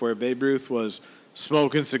Ruth, where Babe Ruth was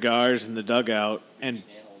smoking cigars in the dugout and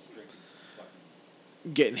Animals drinking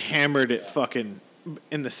fucking. getting hammered at fucking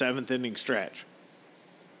in the 7th inning stretch.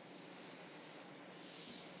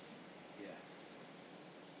 Yeah.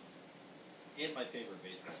 And my favorite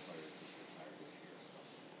baseball player just retired this year. So.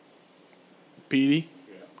 Petey,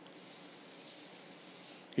 Yeah.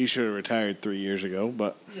 he should have retired 3 years ago,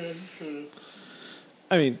 but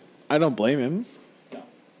I mean, I don't blame him. No.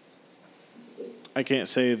 I can't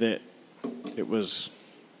say that it was.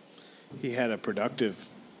 He had a productive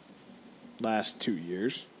last 2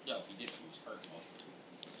 years. No, he did. He was hurt most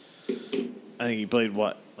of it. I think he played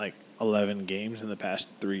what, like 11 games in the past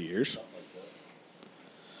 3 years. Something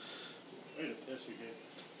like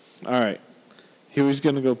that. All right, Huey's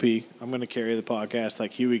going to go pee. I'm going to carry the podcast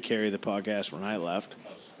like Huey carried the podcast when I left.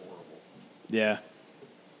 That was horrible. Yeah.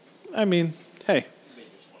 I mean, hey, You may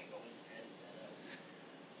just want to go in and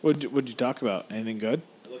edit that out. what'd you talk about? Anything good?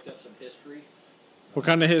 I looked up some history What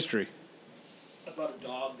kind of history? about a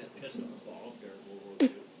dog that pissed on a bomb during World War II.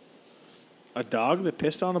 A dog that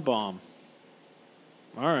pissed on a bomb.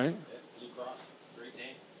 All right. Yeah, Blue Cross, Great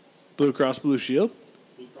Dane, Blue Cross Blue Shield?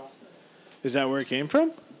 Blue Cross. Is that where it came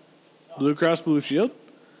from? Blue Cross Blue Shield?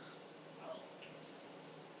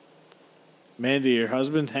 Mandy, your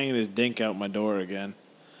husband's hanging his dink out my door again.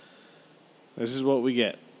 This is what we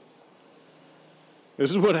get.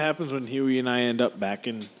 This is what happens when Huey and I end up back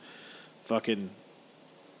in fucking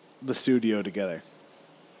the studio together.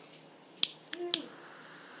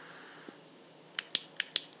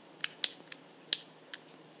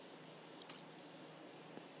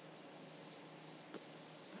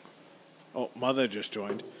 Oh, Mother just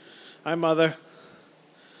joined. Hi, Mother.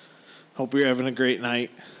 Hope you're having a great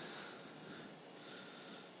night.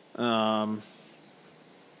 I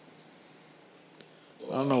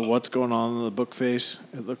don't know what's going on in the book face.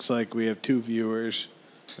 It looks like we have 2 viewers.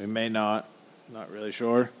 We may not. Not really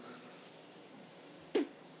sure.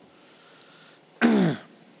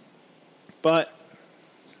 But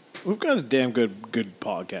we've got a damn good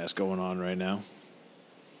podcast going on right now.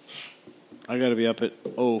 I got to be up at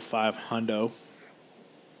 05 hundo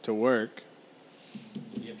to work.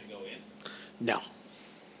 You have to go in. No.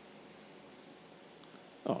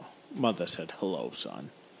 Oh, Mother said hello, son.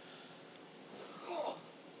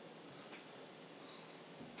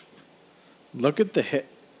 Look at the hip.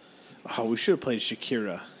 Oh, we should have played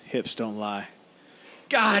Shakira. Hips don't lie.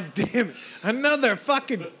 God damn it. Another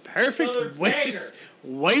fucking perfect Another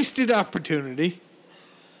wasted opportunity.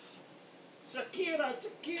 Shakira,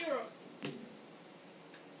 Shakira.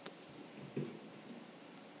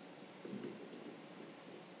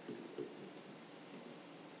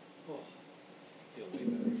 Oh, I feel way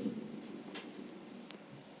better.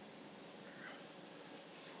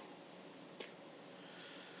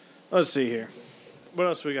 Let's see here. What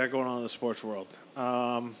else we got going on in the sports world?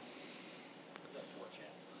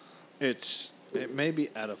 It may be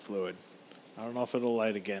out of fluid. I don't know if it'll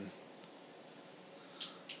light again.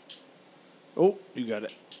 Oh, you got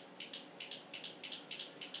it.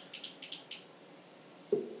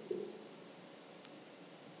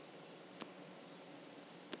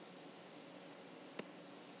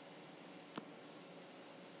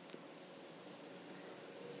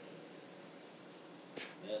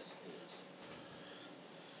 This is.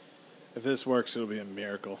 If this works, it'll be a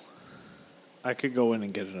miracle. I could go in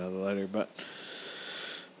and get another lighter, but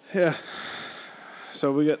yeah.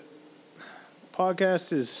 So we got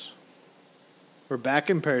podcast is we're back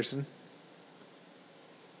in person.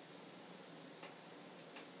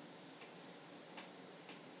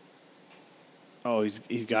 Oh,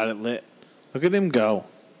 he's got it lit. Look at him go.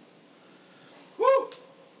 Woo! A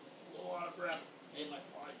little out of breath. Made my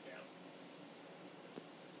flies down.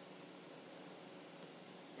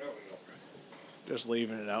 There we go. Just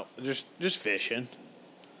leaving it out. Just fishing.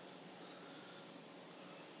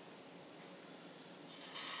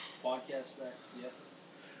 Podcast back yet?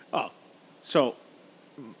 Oh, so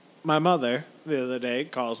my mother the other day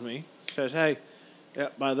calls me, says, "Hey, yeah,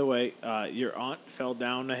 by the way, your aunt fell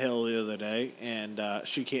down a hill the other day, and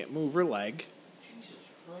she can't move her leg. Jesus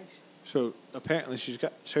Christ. So apparently she's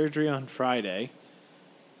got surgery on Friday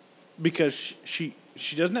because she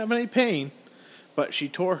doesn't have any pain, but she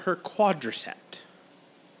tore her quadricep,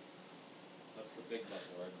 That's the big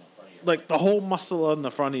muscle right in the front of your like the whole muscle on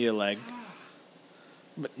the front of your leg,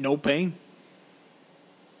 but no pain.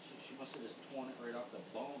 She must have just torn it right off the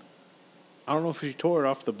bone. I don't know if she tore it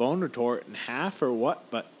off the bone or tore it in half or what,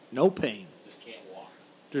 but no pain. Just can't walk.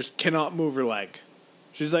 Just cannot move her leg.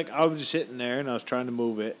 She's like, I was just sitting there and I was trying to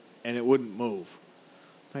move it and it wouldn't move.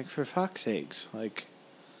 Like, for fuck's sakes. Like,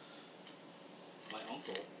 My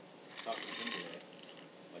uncle, talking to him today,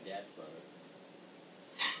 my dad's brother,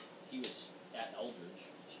 he was at Eldridge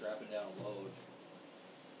strapping down a load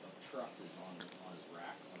of trusses on his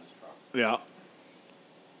rack on his truck. yeah.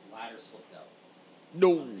 Ladder slipped out.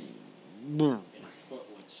 No. And his foot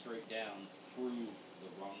went straight down through the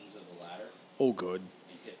rungs of the ladder Oh, good.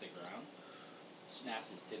 and hit the ground. Snapped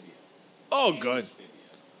his tibia. Oh, And good. his fibia.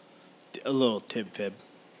 A little tib fib.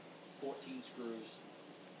 14 screws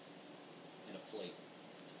and a plate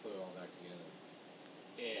to put it all back together.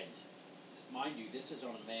 And mind you, this is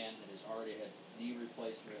on a man that has already had knee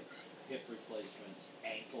replacements, hip replacements,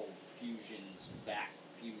 ankle fusions, back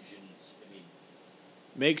fusions. I mean,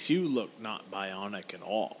 Makes you look not bionic at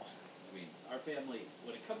all. our family,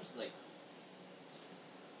 when it comes to like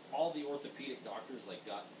all the orthopedic doctors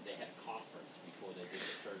they had a conference before they did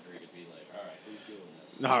the surgery to be like, all right, who's doing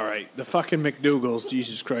this? All right, the fucking McDougalls,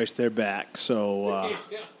 Jesus Christ, they're back. So,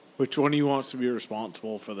 Yeah. which one of you wants to be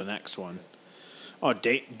responsible for the next one? Oh,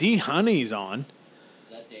 D Honey's on. Is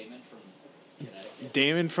that Damon from Connecticut?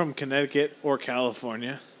 Damon from Connecticut or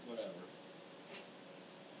California. Whatever.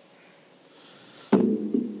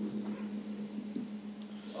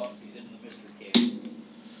 Oh, he's in the mystery case.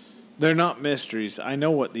 They're not mysteries. I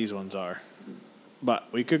know what these ones are. But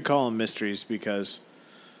we could call them mysteries because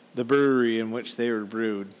the brewery in which they were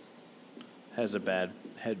brewed has a bad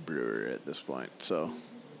head brewer at this point. So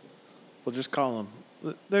we'll just call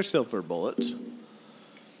them, they're silver bullets. You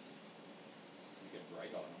could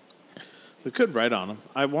write on him. We could write on them.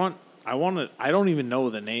 I don't even know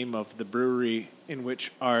the name of the brewery in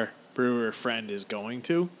which our brewer friend is going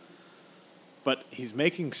to. But he's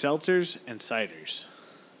making seltzers and ciders.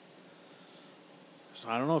 So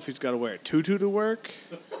I don't know if he's got to wear a tutu to work.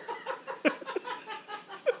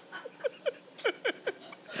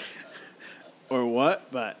 Or what,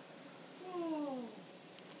 but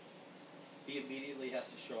He immediately has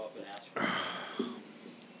to show up and ask for it.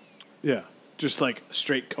 yeah, just like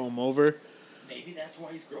straight comb over. Maybe that's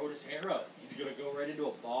why he's growing his hair out. He's going to go right into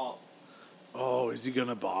a bob. Oh, is he going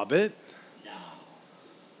to bob it? No.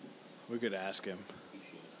 We could ask him. He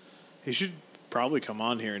should. He should probably come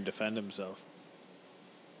on here and defend himself.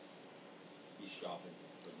 He's shopping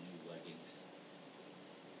for new leggings.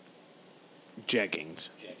 Jeggings.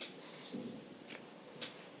 Jeggings.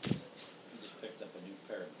 He just picked up a new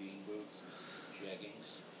pair of bean boots and some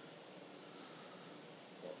jeggings.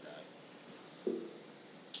 Poor guy.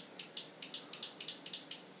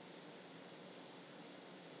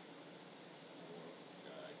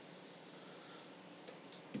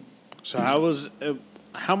 So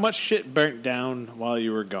how much shit burnt down while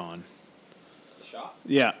you were gone? The shop?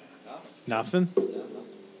 Yeah, Nothing. nothing. Yeah,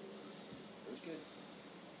 nothing. It was good.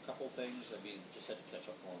 Couple things. I mean, just had to catch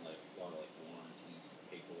up on like a lot of like warranties,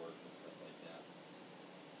 paperwork, and stuff like that.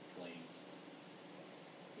 Claims.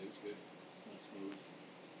 It was good. Went smooth.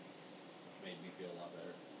 Which made me feel a lot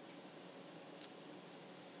better.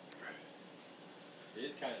 It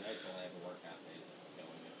is kind of nice when I have to work half days.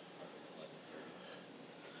 Going at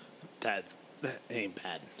 11:30. That ain't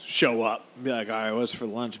bad. Show up, be like, all right, what's for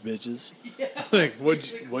lunch, bitches? Yeah. Like,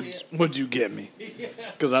 basically what'd you get me? Yeah.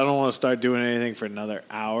 Because I don't want to start doing anything for another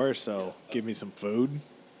hour. So give me some food. No,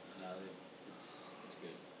 it's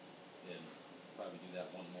good. And probably do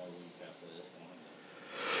that one more week after this one.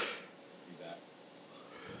 And then be back.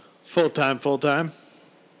 Full time.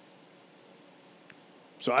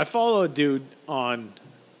 So I follow a dude on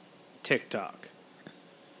TikTok.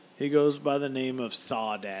 He goes by the name of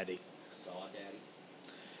Saw Daddy. Saw Daddy.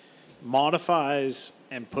 Modifies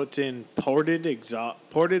and puts in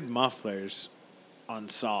ported mufflers on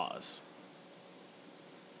saws.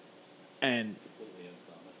 And Completely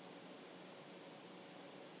uncommon.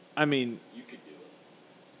 I mean, You could do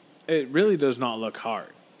it. it really does not look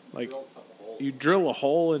hard. Like, Drill a couple holes. you drill a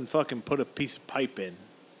hole and fucking put a piece of pipe in.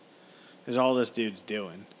 Is all this dude's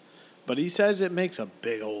doing. But he says it makes a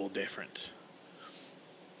big old difference.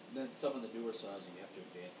 Then some of the newer saws, you have to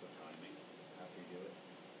advance the timing after you do it.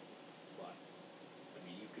 But, I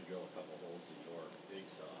mean, you could drill a couple holes in your big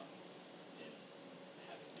saw and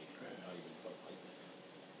have it make it, not even put a pipe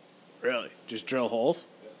in. Really? Just drill holes?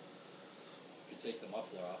 Yep. You could take the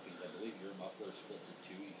muffler off because I believe your muffler splits in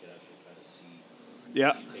two. You can actually kind of see.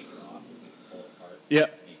 Yeah. As you take it off, you can pull it apart. Yep.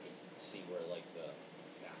 You can see where like the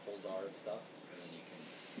baffles are and stuff, and then you can.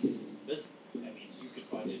 This, I mean, you could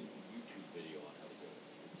find a YouTube video on how to do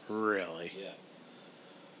it. It's, Really? yeah.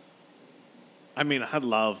 I mean,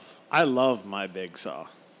 I love my big saw.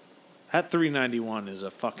 That 391 is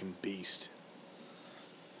a fucking beast.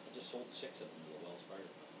 I just sold 6 of them to a Wells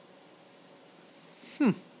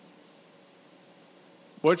Fargo.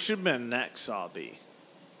 What should my next saw be?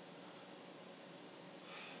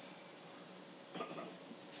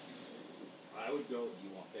 I would go. Do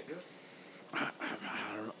you want bigger? I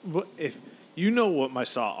don't know. But if you know what my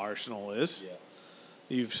saw arsenal is, Yeah.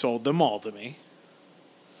 you've sold them all to me.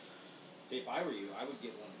 See, if I were you, I would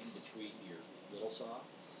get one in between your little saw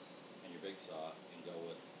and your big saw and go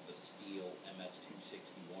with the Steel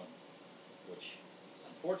MS261, which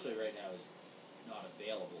unfortunately right now is not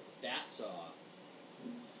available. But that saw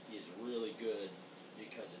is really good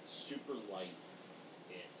because it's super light.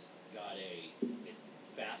 It's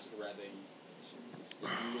fast revving. It's the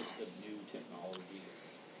newest of new technology.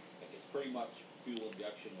 Like it's pretty much fuel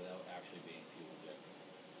injection without actually being fuel injection.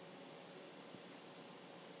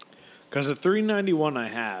 Because the 391 I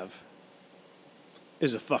have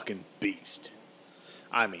is a fucking beast.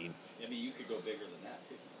 I mean, I mean, you could go bigger than that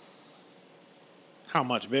too. how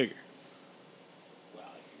much bigger? Well,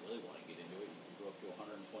 if you really want to get into it, you could go up to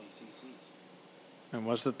 120 cc's, And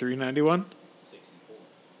what's the 391? 64.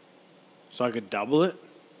 So I could double it?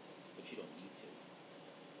 But you don't need to. You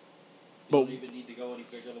But- don't even need to go any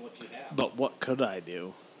bigger than what you have. But what could I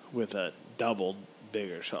do with a doubled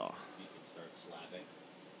bigger saw? You could start slabbing.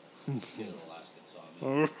 Get an Alaskan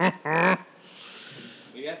sawmill.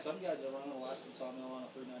 We got some guys that run an Alaskan sawmill on a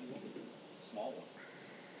 391. Small one.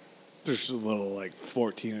 Just a little like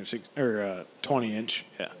 14 or 6 or 20 inch.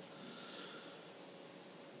 Yeah.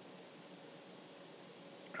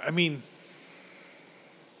 I mean,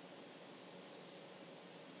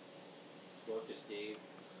 Dorcas Dave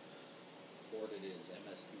ordered his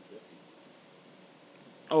MS-250.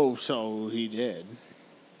 oh, so he did.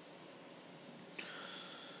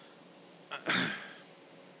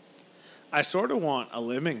 I sort of want a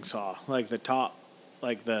limbing saw, like the top,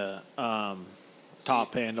 like the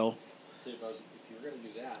top handle. If you were going to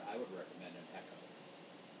do that, I would recommend an Echo.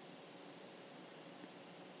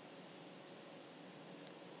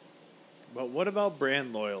 But what about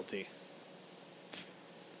brand loyalty?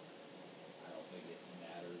 I don't think it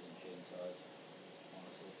matters in chainsaws,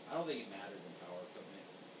 honestly. I don't think it matters in power equipment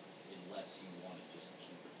unless you want to just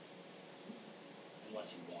keep it.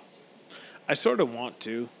 Unless you want to. I sort of want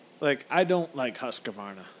to. Like, I don't like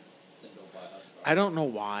Husqvarna. Then don't buy Husqvarna. I don't know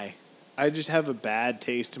why. I just have a bad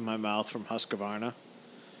taste in my mouth from Husqvarna.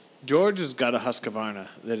 George has got a Husqvarna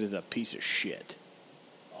that is a piece of shit.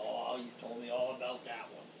 Oh, he's told me all about that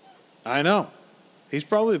one. I know. He's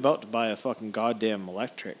probably about to buy a fucking goddamn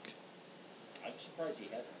electric. I'm surprised he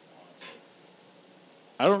hasn't, honestly.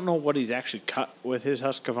 I don't know what he's actually cut with his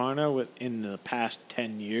Husqvarna in the past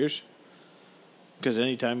 10 years. Because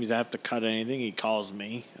anytime he's have to cut anything, he calls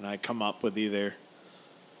me, and I come up with either...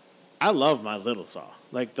 I love my little saw.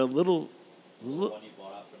 Like, the little... The one you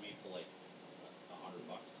bought off of me for like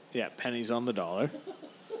 $100. Yeah, pennies on the dollar.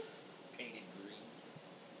 Painted green.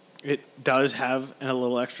 It does have a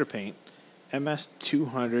little extra paint.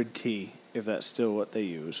 MS200T, if that's still what they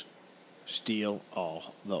use. Steel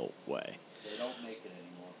all the way. They don't make it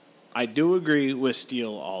anymore. I do agree with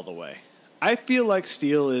Steel all the way. I feel like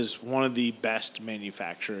Steel is one of the best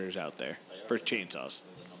manufacturers out there for chainsaws.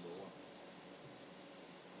 They're the number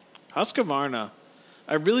one. Husqvarna,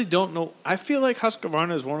 I really don't know. I feel like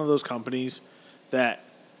Husqvarna is one of those companies that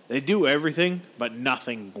they do everything, but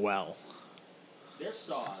nothing well. Their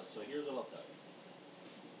saws, so here's what I'll tell you.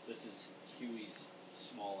 This is Huey's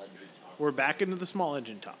small engine talk. We're back into the small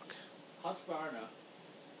engine talk. Husqvarna,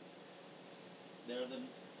 they're the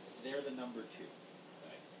number two.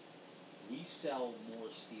 Okay? We sell more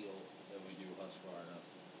steel than we do Husqvarna.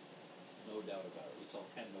 No doubt about it. We sell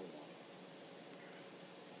 10 to 1.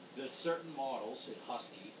 There's certain models in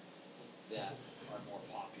Husky that are more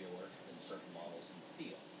popular than certain models in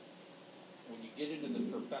steel. When you get into the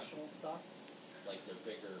professional stuff, like they're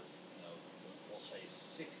bigger, we'll say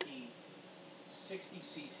 60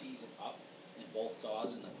 cc's and up in both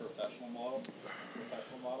saws in the professional models,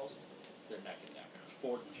 they're neck and neck. It's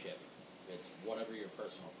Ford and Chevy. It's whatever your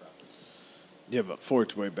personal preference is. Yeah, but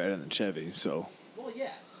Ford's way better than Chevy, so... Well,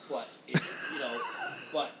 yeah, but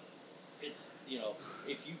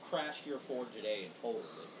if you crashed your Ford today and totaled it,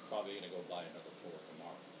 you're probably going to go buy another Ford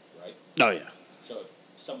tomorrow, right? Oh, yeah. So if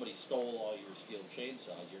somebody stole all your steel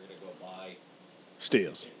chainsaws, you're going to go buy.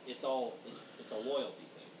 Steels. It's a loyalty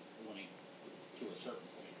thing to a certain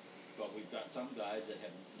point. But we've got some guys that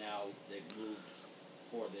they've moved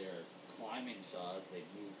for their climbing saws.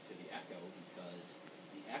 They've moved to the Echo because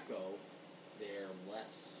the Echo, they're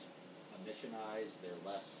less emissionized. There's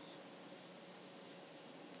less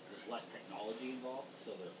technology involved,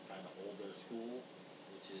 so they're kind of older school,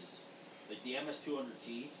 which is like the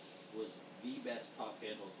MS200T was the best top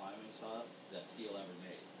handle climbing saw that Steel ever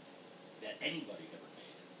made, that anybody ever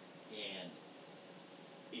made. And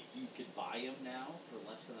if you could buy them now for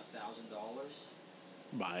less than $1,000,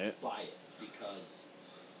 Buy it. buy it, because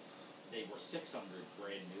they were $600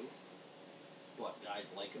 brand new, but guys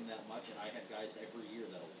like them that much, and I had guys every year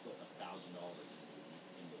that'll put $1,000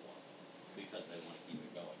 into one because they want to keep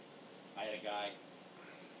it going. I had a guy,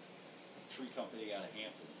 tree company out of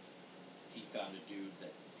Hampton. He found a dude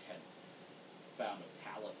that had found a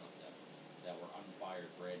pallet of them that were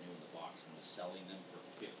unfired, brand new in the box, and was selling them for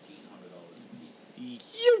 $1,500 a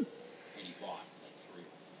piece. You. And he bought like 3 of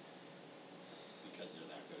them because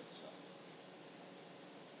they're that good. So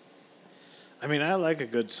I mean, I like a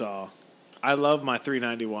good saw. I love my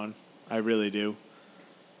 391. I really do.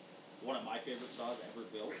 one of my favorite saws ever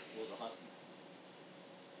built was a Husky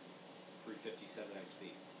 357 XP.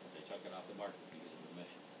 But they took it off the market because of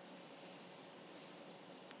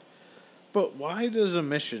But why does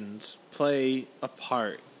emissions play a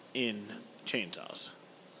part in chainsaws?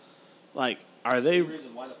 Like, are they? Same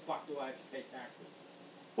reason why the fuck do I have to pay taxes?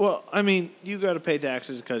 Well, I mean, you got to pay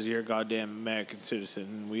taxes because you're a goddamn American citizen,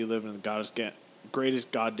 and we live in the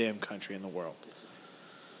greatest goddamn country in the world.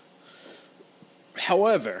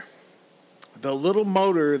 However, the little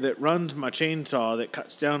motor that runs my chainsaw that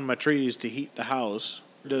cuts down my trees to heat the house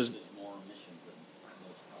does There's more emissions than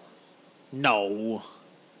most cars. no.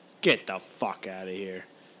 Get the fuck out of here!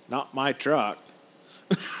 Not my truck.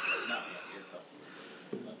 Not yet, your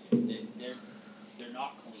customers. They're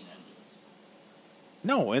not clean engines.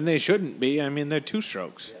 No, and they shouldn't be. I mean, they're two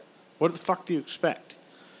strokes. Yeah. What the fuck do you expect?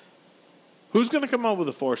 Who's gonna come out with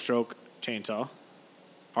a 4-stroke chainsaw?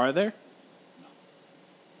 Are there? No,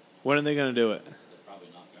 When are they gonna do it? they're probably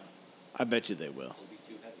not gonna. I bet you they will. It'll be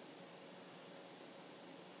too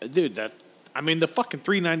heavy. Dude, I mean, the fucking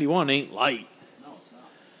 391 ain't light. No, it's not.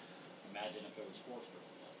 Imagine if it was 4-stroke.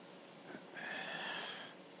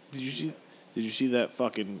 Did you see that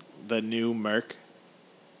the new Merc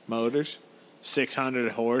motors?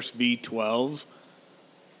 600 horse V12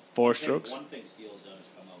 4 strokes? One thing Steele's done is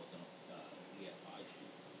come out with an EF5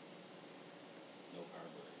 sheet. No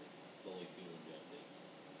carburetor. Fully fuel injected.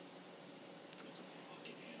 It's a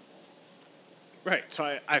fucking animal. Right.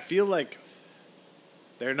 So I feel like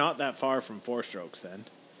they're not that far from 4 strokes then.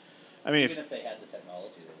 I mean, Even if they had the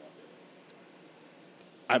technology, they won't do it.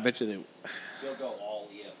 I bet you they They'll go all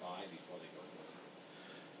EFI before they go 4-stroke.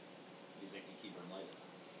 Because they can keep them lighter.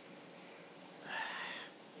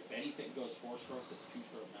 If anything goes 4-stroke, it's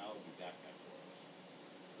 2-stroke now, it'll be backpack blowers.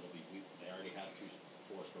 They already have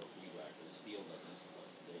 4-stroke weed whackers. Steel doesn't, but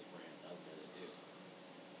there's brands out there that do.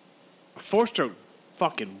 a 4-stroke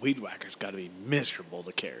fucking weed whacker's got to be miserable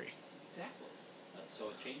to carry. Exactly. So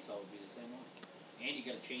a chainsaw would be the same way. And you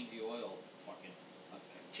gotta change the oil. Fucking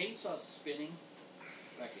chainsaw's spinning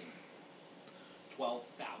fucking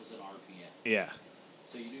 12,000 RPM. Yeah.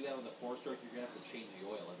 So you do that with a 4-stroke, you're gonna have to change the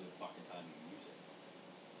oil every fucking time you use it.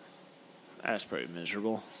 That's pretty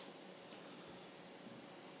miserable.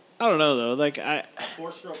 I don't know though. Like A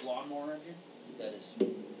 4-stroke lawnmower engine that is 6.5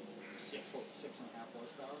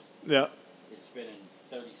 horsepower yeah. is spinning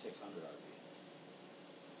 3,600 RPMs.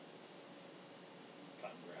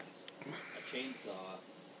 Cutting grass. A chainsaw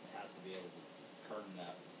has to be able to turn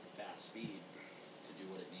that fast speed to do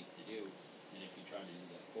what it needs to do. And if you try to do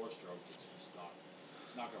that 4-stroke, it's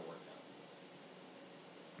not going to work out.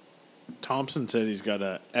 Thompson said he's got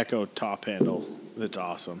a Echo top handle that's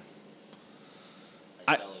awesome.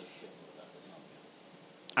 I sell his shit with that for nothing.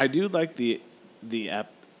 I do like the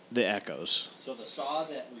Echoes. So the saw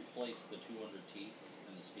that replaced the 200T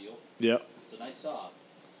and the steel, Yep. it's a nice saw.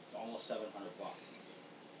 It's almost $700.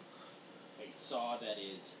 A saw that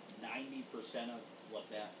is 90% of what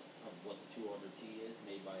the 200T is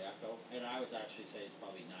made by Echo, and I would actually say it's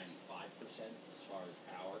probably 95% as far as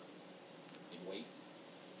power and weight.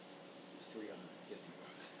 It's $350.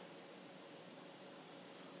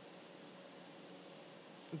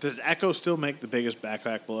 Does Echo still make the biggest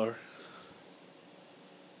backpack blower?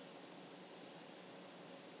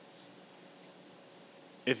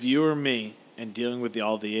 If you were me and dealing with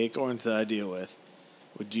all the acorns that I deal with,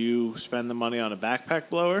 would you spend the money on a backpack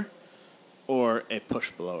blower or a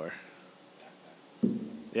push blower? Backpack.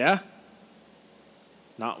 Yeah?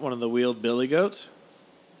 Not one of the wheeled billy goats?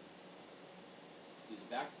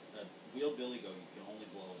 A wheel billy goat, you can only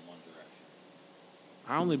blow in one direction.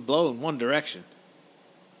 I only blow in one direction.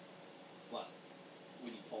 But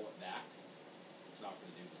when you pull it back, it's not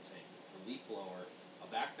going to do the same. A leaf blower, a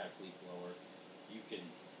backpack leaf blower,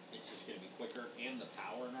 it's just going to be quicker, and the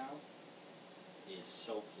power now is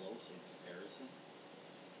so close in comparison.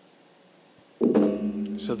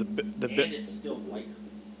 So And it's still lighter.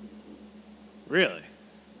 Really?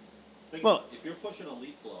 Well, if you're pushing a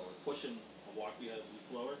leaf blower, pushing a walkie-head leaf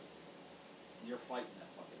blower, you're fighting that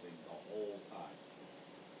fucking thing the whole time.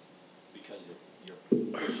 Because you're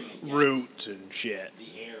pushing against Roots and shit.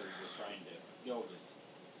 the air you're trying to go with.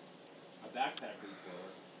 A backpack leaf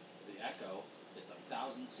blower, the Echo, it's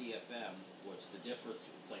 1,000 CFM, which the difference,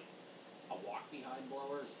 it's like a walk-behind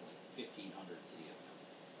blower is like 1,500 CFM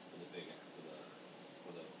for the big,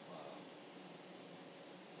 for the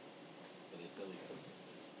billy goat.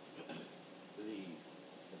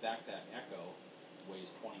 The backpack Echo weighs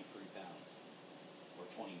 23 pounds, or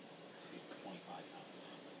 25 pounds.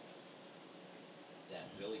 That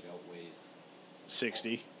billy goat weighs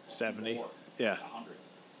 60, 70. more, Yeah. 100.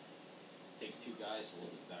 Takes 2 guys to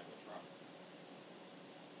load it back of the truck.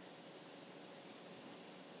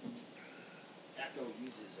 Echo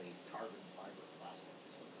uses a carbon fiber plastic,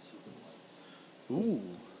 so it's super light. Ooh.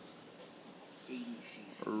 80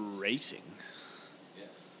 cc's. Racing. Yeah,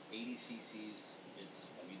 80 cc's.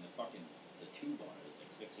 The tube on it is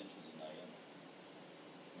like 6 inches in diameter.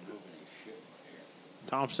 You're moving a shit in here.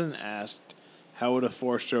 Thompson asked, how would a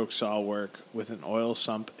 4-stroke saw work with an oil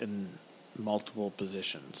sump in multiple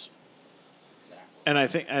positions? Exactly. And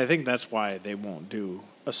I think that's why they won't do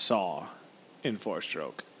a saw in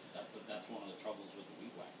 4-stroke. That's one of the troubles with the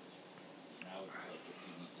weed whackers. Now it's like if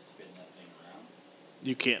you need to spin that thing around.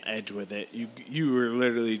 You can't edge with it. You were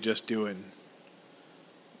literally just doing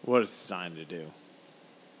what it's designed to do.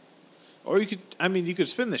 Or you could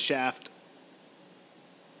spin the shaft.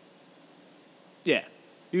 Yeah.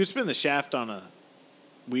 You could spin the shaft on a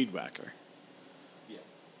weed whacker. Yeah.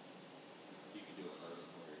 You can do it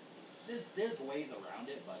vertically. There's ways around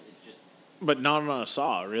it, but it's just. But not on a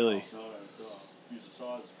saw, really. No, it's use a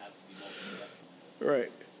saw has to be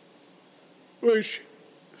multi-directional. Right.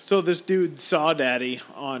 So this dude, Saw Daddy,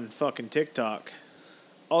 on fucking TikTok,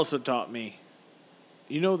 also taught me,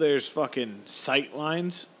 there's fucking sight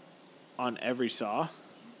lines on every saw?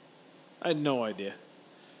 I had no idea.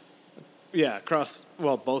 Yeah, across,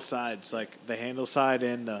 both sides, like the handle side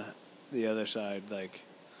and the other side, like,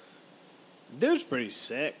 dude's pretty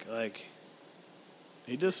sick, like,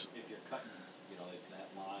 he just... If you're cutting, if that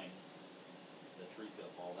line, the tree's gonna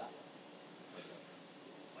fall that way.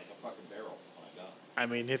 It's like a fucking barrel on a gun. I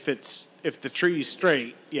mean, if the tree's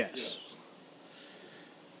straight, yes. Yeah.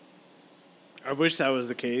 I wish that was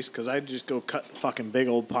the case, because I'd just go cut the fucking big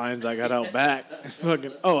old pines I got out back. I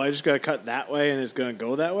just got to cut that way, and it's going to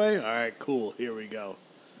go that way? All right, cool, here we go.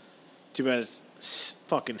 Too bad it's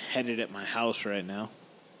fucking headed at my house right now.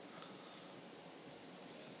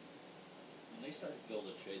 When they started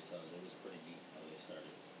building shade saws, it was pretty neat how they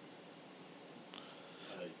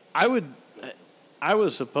started. I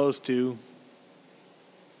was supposed to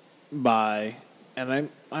buy,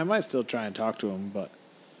 and I might still try and talk to him, but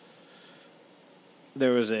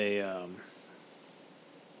there was a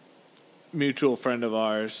mutual friend of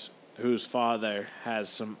ours whose father has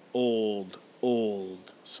some old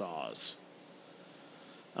saws.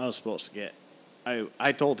 I was supposed to get.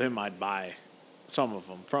 I told him I'd buy some of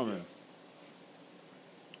them from him,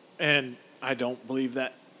 and I don't believe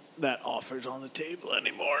that offer's on the table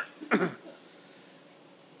anymore.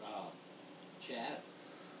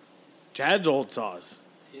 Chad's old saws.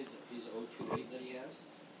 His 028 that he has,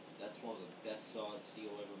 that's one of the best saws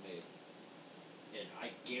Steel ever made. And I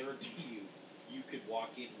guarantee you could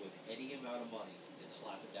walk in with any amount of money and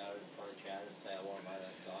slap it down in front of Chad and say, I want to buy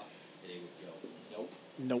that saw. And he would go,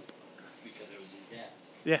 nope. Because it was his dad.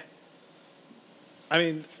 Yeah.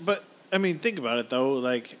 Think about it though.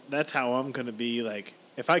 Like, that's how I'm gonna be. Like,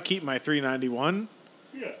 if I keep my 391,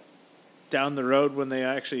 down the road when they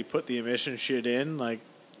actually put the emission shit in, like,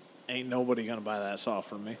 ain't nobody gonna buy that saw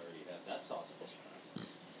from me. That saw's supposed to be nice,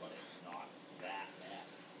 but it's not that bad.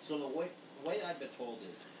 So the way I've been told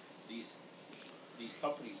is these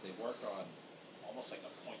companies, they work on almost like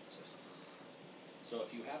a point system. So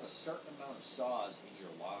if you have a certain amount of saws in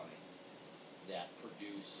your line that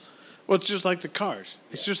produce... Well, it's just like the cars.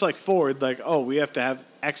 It's just like Ford. Like, we have to have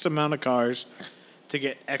X amount of cars to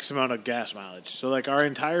get X amount of gas mileage. So, like, our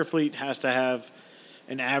entire fleet has to have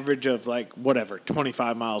an average of,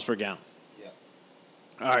 25 miles per gallon. Yeah.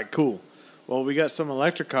 All right, cool. Well, we got some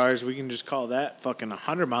electric cars. We can just call that fucking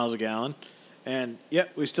 100 miles a gallon. And,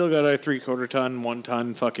 we still got our 3/4 ton, 1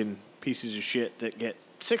 ton fucking pieces of shit that get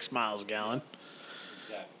 6 miles a gallon.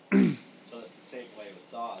 Exactly. So that's the same way with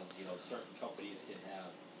saws. Certain companies can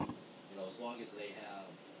have, as long as they have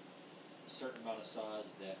a certain amount of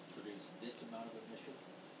saws that produce this amount of emissions,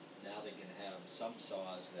 now they can have some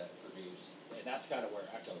saws that produce, and that's kind of where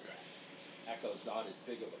Echo's at. Echo's not as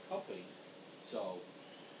big of a company, so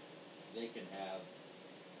they can have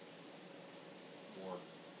more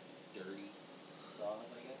dirty saws,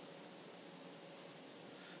 I guess.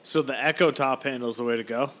 So the Echo top handle's the way to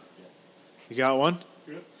go? Yes. You got one?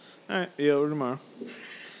 Yep. All right, be over tomorrow.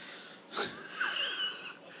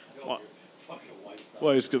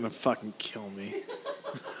 Wife's gonna fucking kill me.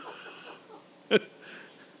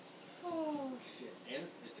 Oh, shit. And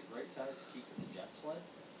it's a great size to keep in the jet sled.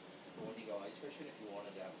 But when you go ice fishing, if you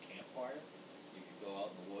wanted to have a campfire, you could go out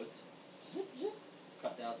in the woods, zip, zip,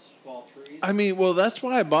 cut down small trees. That's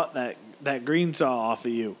why I bought that green saw off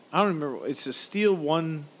of you. I don't remember. It's a Steel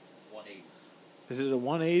 180. Is it a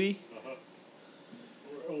 180? Uh-huh.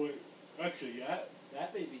 Oh, wait. Actually, that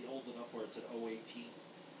may be old enough where it's an 018.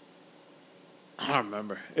 I don't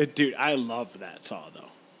remember. Dude, I love that saw, though.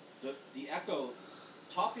 The Echo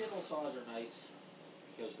top handle saws are nice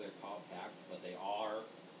because they're compact, but they are,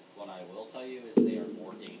 what I will tell you is they are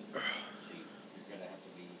more dangerous. So you're going to have to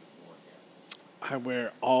be more careful. I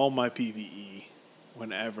wear all my PPE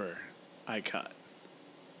whenever I cut.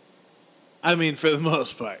 I mean, for the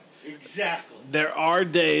most part. Exactly. There are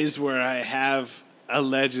days where I have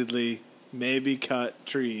allegedly maybe cut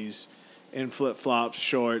trees in flip-flops,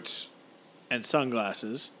 shorts, and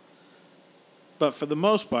sunglasses. But for the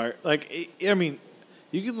most part, like, I mean,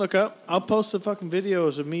 you can look up. I'll post the fucking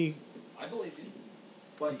videos of me. I believe you.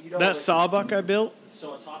 But you know, That sawbuck I built.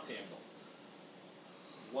 So a top handle.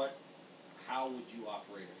 How would you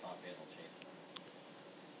operate a top handle chainsaw?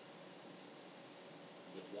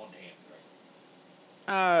 With one hand,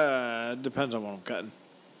 right? Depends on what I'm cutting.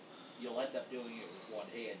 You'll end up doing it with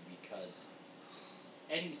one hand because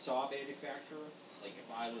any saw manufacturer, like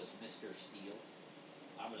if I was Mr. Steel,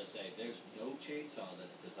 I'm going to say there's no chainsaw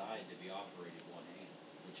that's designed to be operated one hand,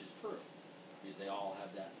 which is true. Because they all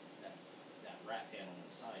have that wrap handle on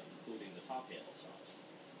the side, including the top handle saws.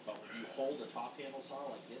 But when you hold a top handle saw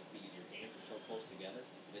like this, because your hands are so close together,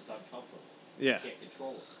 it's uncomfortable. Yeah. You can't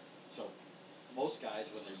control it. So most guys,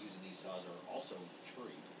 when they're using these saws, are also in the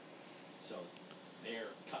tree. So they're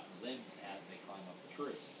cutting limbs as they climb up the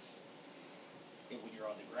tree. And when you're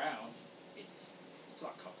on the ground, it's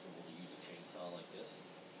not comfortable to use a chainsaw like this.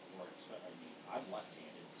 I'm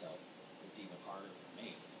left-handed, so it's even harder for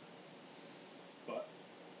me. But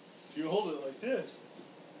if you hold it like this,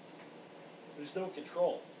 there's no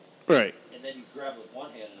control. Right. And then you grab it with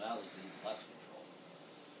one hand, and now there's even less control.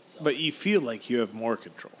 So, But you feel like you have more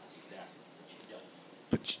control. exactly, but you don't.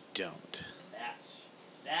 But you don't. And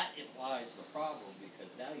that implies the problem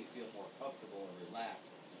because now you feel more comfortable and relaxed,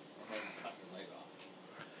 and then you cut your leg off,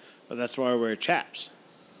 But that's why I wear chaps.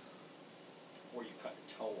 or you cut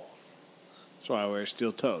your toe off. That's why I wear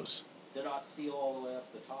steel toes. They're not steel all the way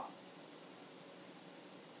up the top.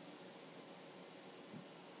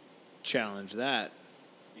 Challenge that.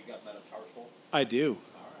 You got metatarsal. I do.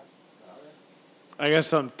 All right. I got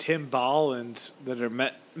some Tim Ballins that are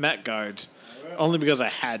Met guards, only because I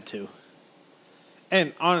had to.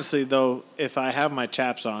 And honestly, though, if I have my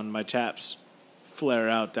chaps on, my chaps flare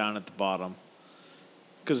out down at the bottom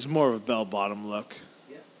because it's more of a bell bottom look.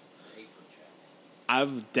 Yeah. The apron chaps.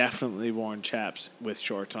 I've definitely worn chaps with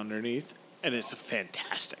shorts underneath, and it's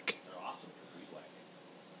fantastic. They're awesome for weed whacking.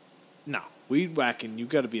 No, weed whacking, you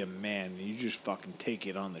got to be a man. You just fucking take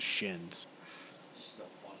it on the shins. It's just no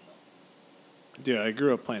fun though. Dude, I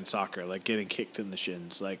grew up playing soccer, like getting kicked in the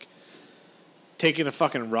shins. Like, taking a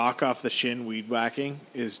fucking rock off the shin weed whacking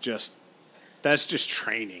is just, that's just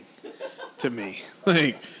training to me.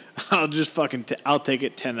 Like, I'll just fucking, I'll take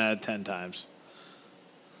it 10 out of 10 times.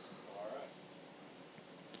 All right.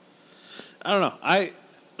 I don't know.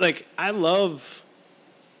 I love,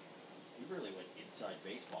 We really went inside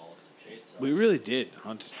baseball with some chainsaws. we really did.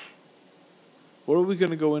 What are we going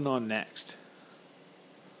to go in on next?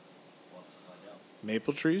 We'll have to find out.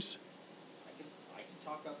 Maple trees? I can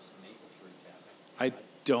talk up some maple tree cabinet. I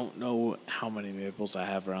don't know how many maples I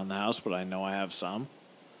have around the house, but I know I have some.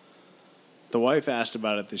 The wife asked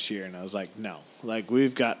about it this year, and I was like, no. Like,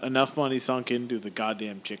 we've got enough money sunk into the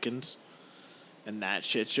goddamn chickens and that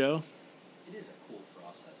shit show. It is a cool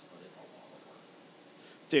process, but it's a lot of work.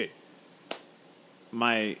 Dude,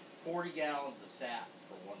 my, 40 gallons of sap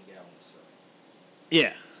for 1 gallon of syrup.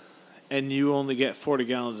 yeah. And you only get 40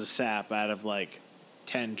 gallons of sap out of, like,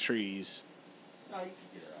 10 trees. No, you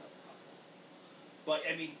could get it out of the cup.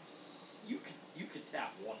 But, I mean, you could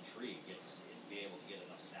tap one tree and be able to get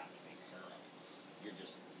enough sap to make syrup. You're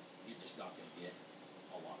just not going to get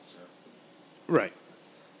a lot of syrup. Right.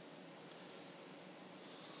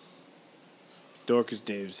 Dorcas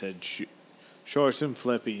Dave said, shorts and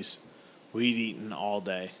flippies, weed eating all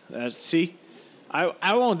day. See, I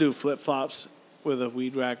won't do flip-flops with a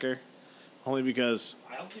weed whacker, only because,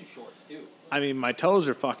 I'll do shorts, too. I mean, my toes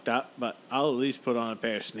are fucked up, but I'll at least put on a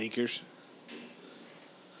pair of sneakers.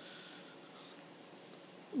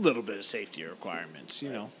 A little bit of safety requirements,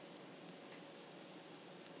 you know.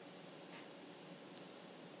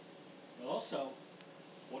 And also,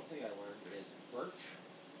 one thing I learned is birch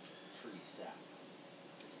tree sap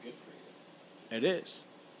is good for you. It is.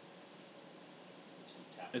 So you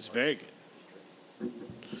tap It's birch. very good. Don't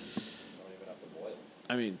even have to boil it.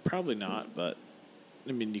 I mean, probably not, but,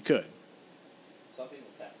 I mean, you could. Some people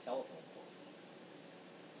tap telephone poles.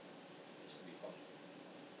 Just to be funny.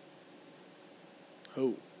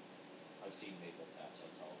 Oh. I've seen maple taps on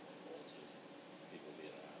telephone poles, just people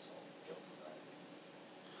being an asshole, joking around.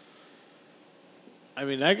 I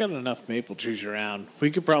mean, I got enough maple trees around.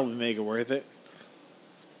 We could probably make it worth it.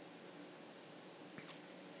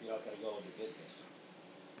 You're not going to go into business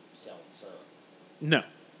selling syrup, No,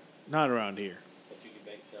 not around here. but you can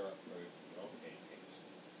make syrup for your own pancakes.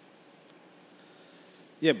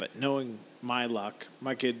 Yeah, but knowing my luck,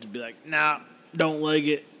 my kids would be like, nah, don't like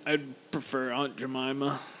it. I'd prefer Aunt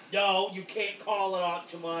Jemima. No, you can't call it Aunt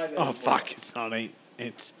Jemima anymore. Oh, fuck. It's not Aunt.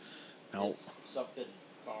 It's. No. It's something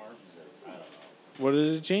Farms or I don't know. What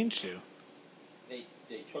did it change to? They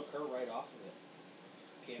took her right off of it.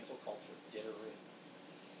 Cancel culture. Did her in.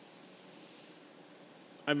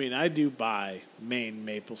 I mean, I do buy Maine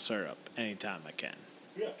maple syrup anytime I can.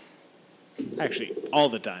 Yeah. Actually, all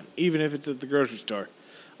the time. Even if it's at the grocery store,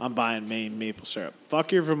 I'm buying Maine maple syrup.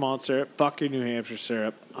 Fuck your Vermont syrup. Fuck your New Hampshire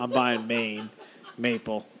syrup. I'm buying Maine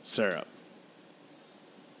maple syrup.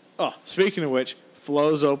 Oh, speaking of which,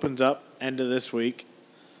 Flo's opens up end of this week.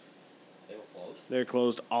 They were closed. They're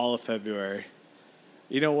closed all of February.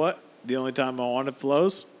 You know what? The only time I wanted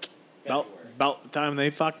Flo's? February. About the time they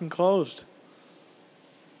fucking closed.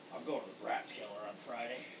 I'm going to the Rathskeller on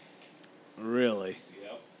Friday. Really?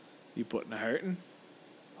 Yep. You putting a hurting?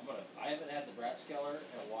 I haven't had the Rathskeller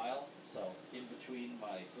in a while, so in between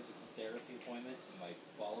my physical therapy appointment and my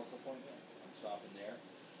follow-up appointment, I'm stopping there.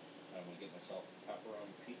 I'm going to get myself a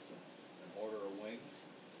pepperoni pizza, an order of wings,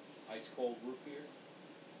 ice cold root beer.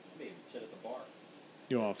 Maybe sit at the bar.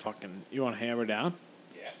 You want to hammer down?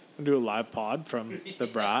 Yeah. And do a live pod from the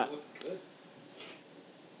brat? Good.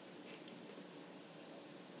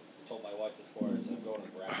 I told my wife this morning, I said, I'm going to the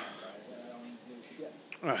brat on Friday. I don't even give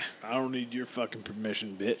a shit. I don't need your fucking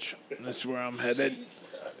permission, bitch. That's where I'm headed. Jesus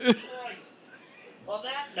Christ. On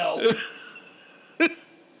that note.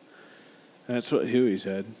 That's what Huey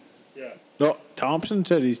said. Yeah. No, Thompson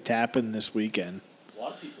said he's tapping this weekend. A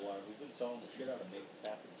lot of people are. We've been selling the shit out of maple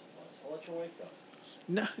tapping supplies. I'll let your wife go.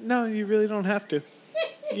 No, you really don't have to.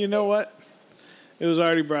 You know what? It was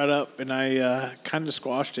already brought up, and I kind of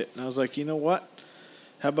squashed it. And I was like, you know what?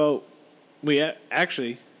 How about we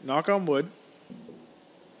actually, knock on wood,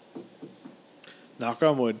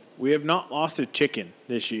 we have not lost a chicken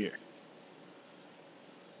this year,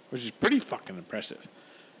 which is pretty fucking impressive.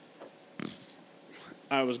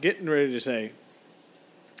 I was getting ready to say,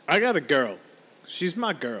 I got a girl. She's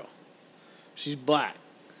my girl. She's black.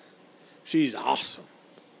 She's awesome.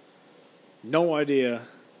 No idea.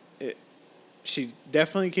 She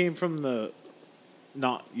definitely came from the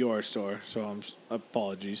not your store, so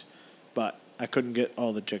apologies. But I couldn't get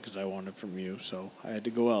all the chickens I wanted from you, so I had to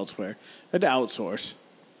go elsewhere. I had to outsource.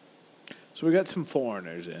 So we got some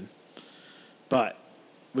foreigners in. But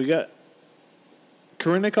we got...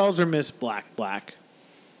 Corinna calls her Miss Black.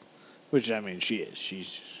 Which, I mean, she is.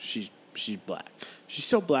 She's black. She's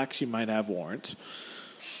so black she might have warrants.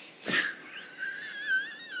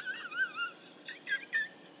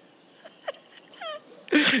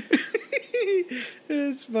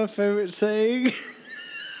 It's my favorite saying.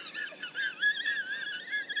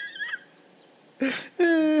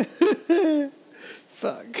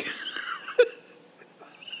 Fuck.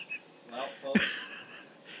 Well, folks,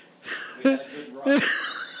 we had a good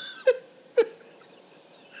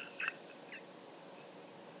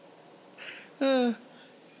run.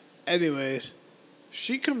 Anyways,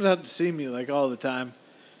 she comes out to see me like all the time,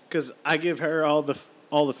 because I give her all the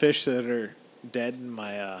fish that are dead in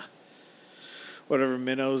my whatever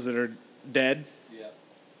minnows that are dead. Yeah.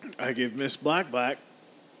 I give Miss Black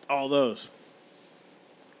all those.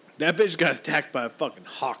 That bitch got attacked by a fucking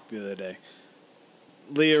hawk the other day.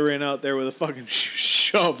 Leah ran out there with a fucking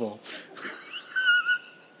shovel.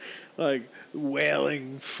 Like,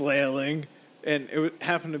 wailing, flailing. And it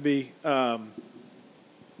happened to be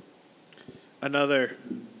another...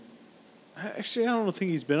 Actually, I don't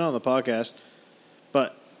think he's been on the podcast.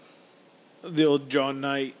 But the old John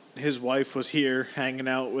Knight, his wife was here hanging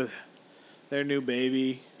out with their new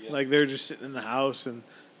baby. Yeah. Like, they're just sitting in the house, and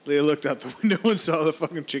Leah looked out the window and saw the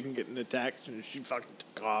fucking chicken getting attacked, and she fucking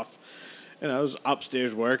took off. And I was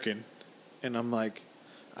upstairs working, and I'm like,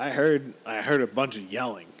 I heard a bunch of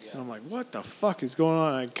yelling. Yeah. And I'm like, what the fuck is going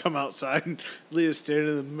on? I come outside, and Leah's standing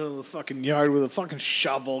in the middle of the fucking yard with a fucking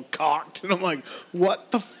shovel cocked. And I'm like, what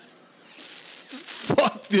the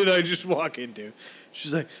fuck did I just walk into?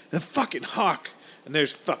 She's like, the fucking hawk. And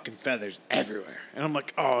there's fucking feathers everywhere. And I'm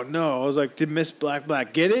like, oh, no. I was like, did Miss Black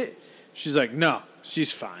get it? She's like, no,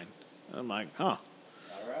 she's fine. And I'm like, huh. All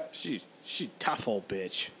right. She's tough old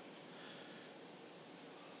bitch.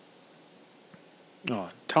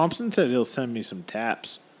 Oh, Thompson said he'll send me some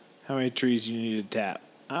taps. How many trees you need to tap?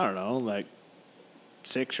 I don't know, like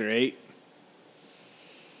 6 or 8.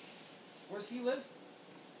 Where's he live?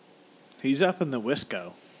 He's up in the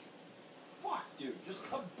Wisco. Fuck, dude. Just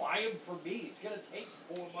come buy him for me. It's going to take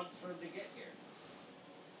 4 months for him to get here.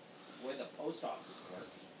 Where the post office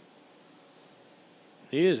works.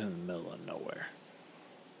 He is in the middle of nowhere.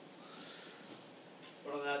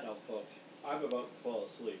 But on that note, folks, I'm about to fall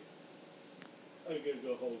asleep. I gotta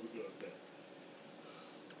go home and go to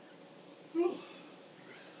bed.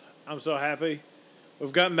 I'm so happy.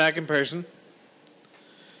 We've gotten back in person.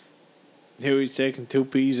 Huey's taking 2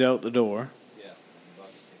 peas out the door. Yeah, I'm about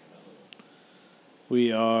to take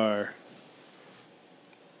another one.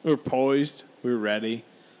 We're poised. We're ready.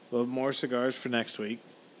 We'll have more cigars for next week.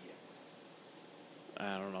 Yes.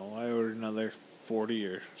 I don't know. I ordered another 40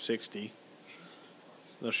 or 60.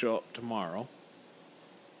 They'll show up tomorrow.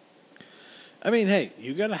 I mean, hey,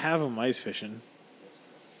 you gotta have them ice fishing. It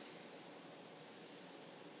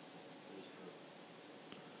is true.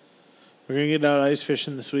 We're gonna get out ice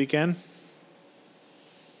fishing this weekend.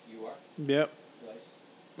 You are? Yep. Nice.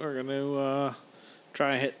 We're gonna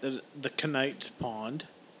try and hit the Knights Pond.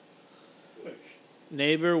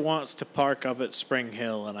 Neighbor wants to park up at Spring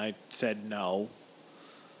Hill, and I said no.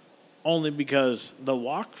 Only because the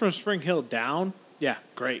walk from Spring Hill down, yeah,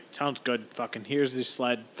 great, sounds good. Fucking here's the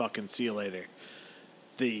sled. Fucking see you later.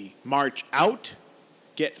 The march out,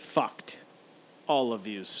 get fucked, all of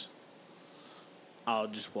yous. I'll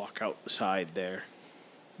just walk out the side there,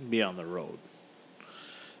 be on the road.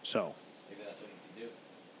 So, Maybe that's what you can do.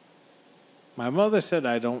 my mother said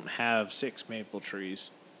I don't have 6 maple trees.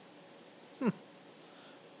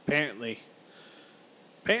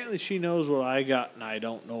 Apparently she knows what I got and I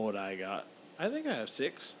don't know what I got. I think I have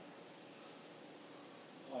 6.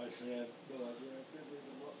 Honestly, I have no idea. I've never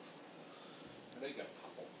even looked. I know you got a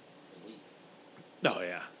couple, at least. Oh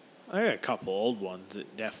yeah, I got a couple old ones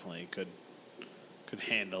that definitely could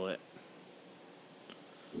handle it.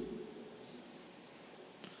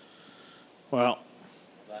 Well, On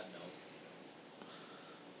that note,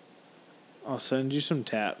 I'll send you some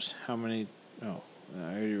taps. How many? Oh,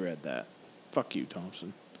 I already read that. Fuck you,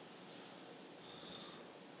 Thompson.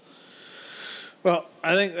 Well,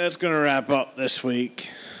 I think that's going to wrap up this week.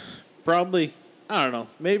 Probably, I don't know,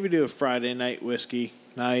 maybe do a Friday night whiskey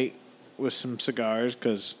night with some cigars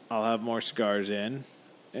because I'll have more cigars in.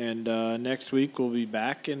 And next week we'll be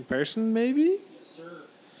back in person, maybe? yes, sir.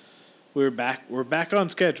 We're back on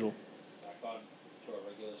schedule. Back on to our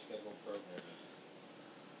regular scheduled programming.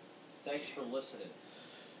 Thanks for listening.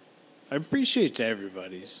 I appreciate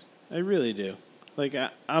everybody's. I really do. Like,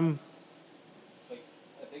 I'm... Like,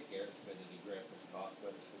 I think Garrett's been to the Grandpa's cost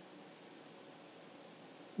register.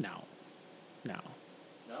 No. No?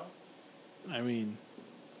 I mean,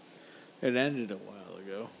 it ended a while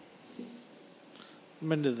ago.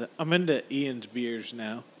 I'm into Ian's beers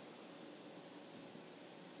now.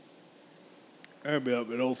 I'll be up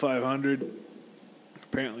at 0500.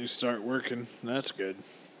 Apparently start working. That's good.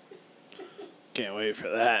 Can't wait for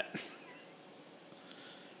that.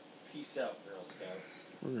 Peace out, Girl Scouts.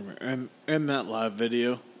 We're gonna end that live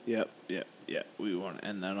video. Yep. We want to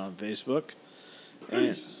end that on Facebook.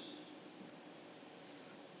 And,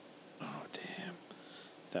 oh, damn.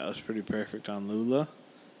 That was pretty perfect on Lula.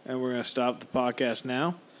 And we're going to stop the podcast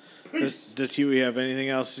now. Does Huey have anything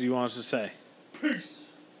else he wants to say? Peace.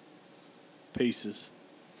 Pieces.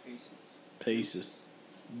 Pieces. Pieces.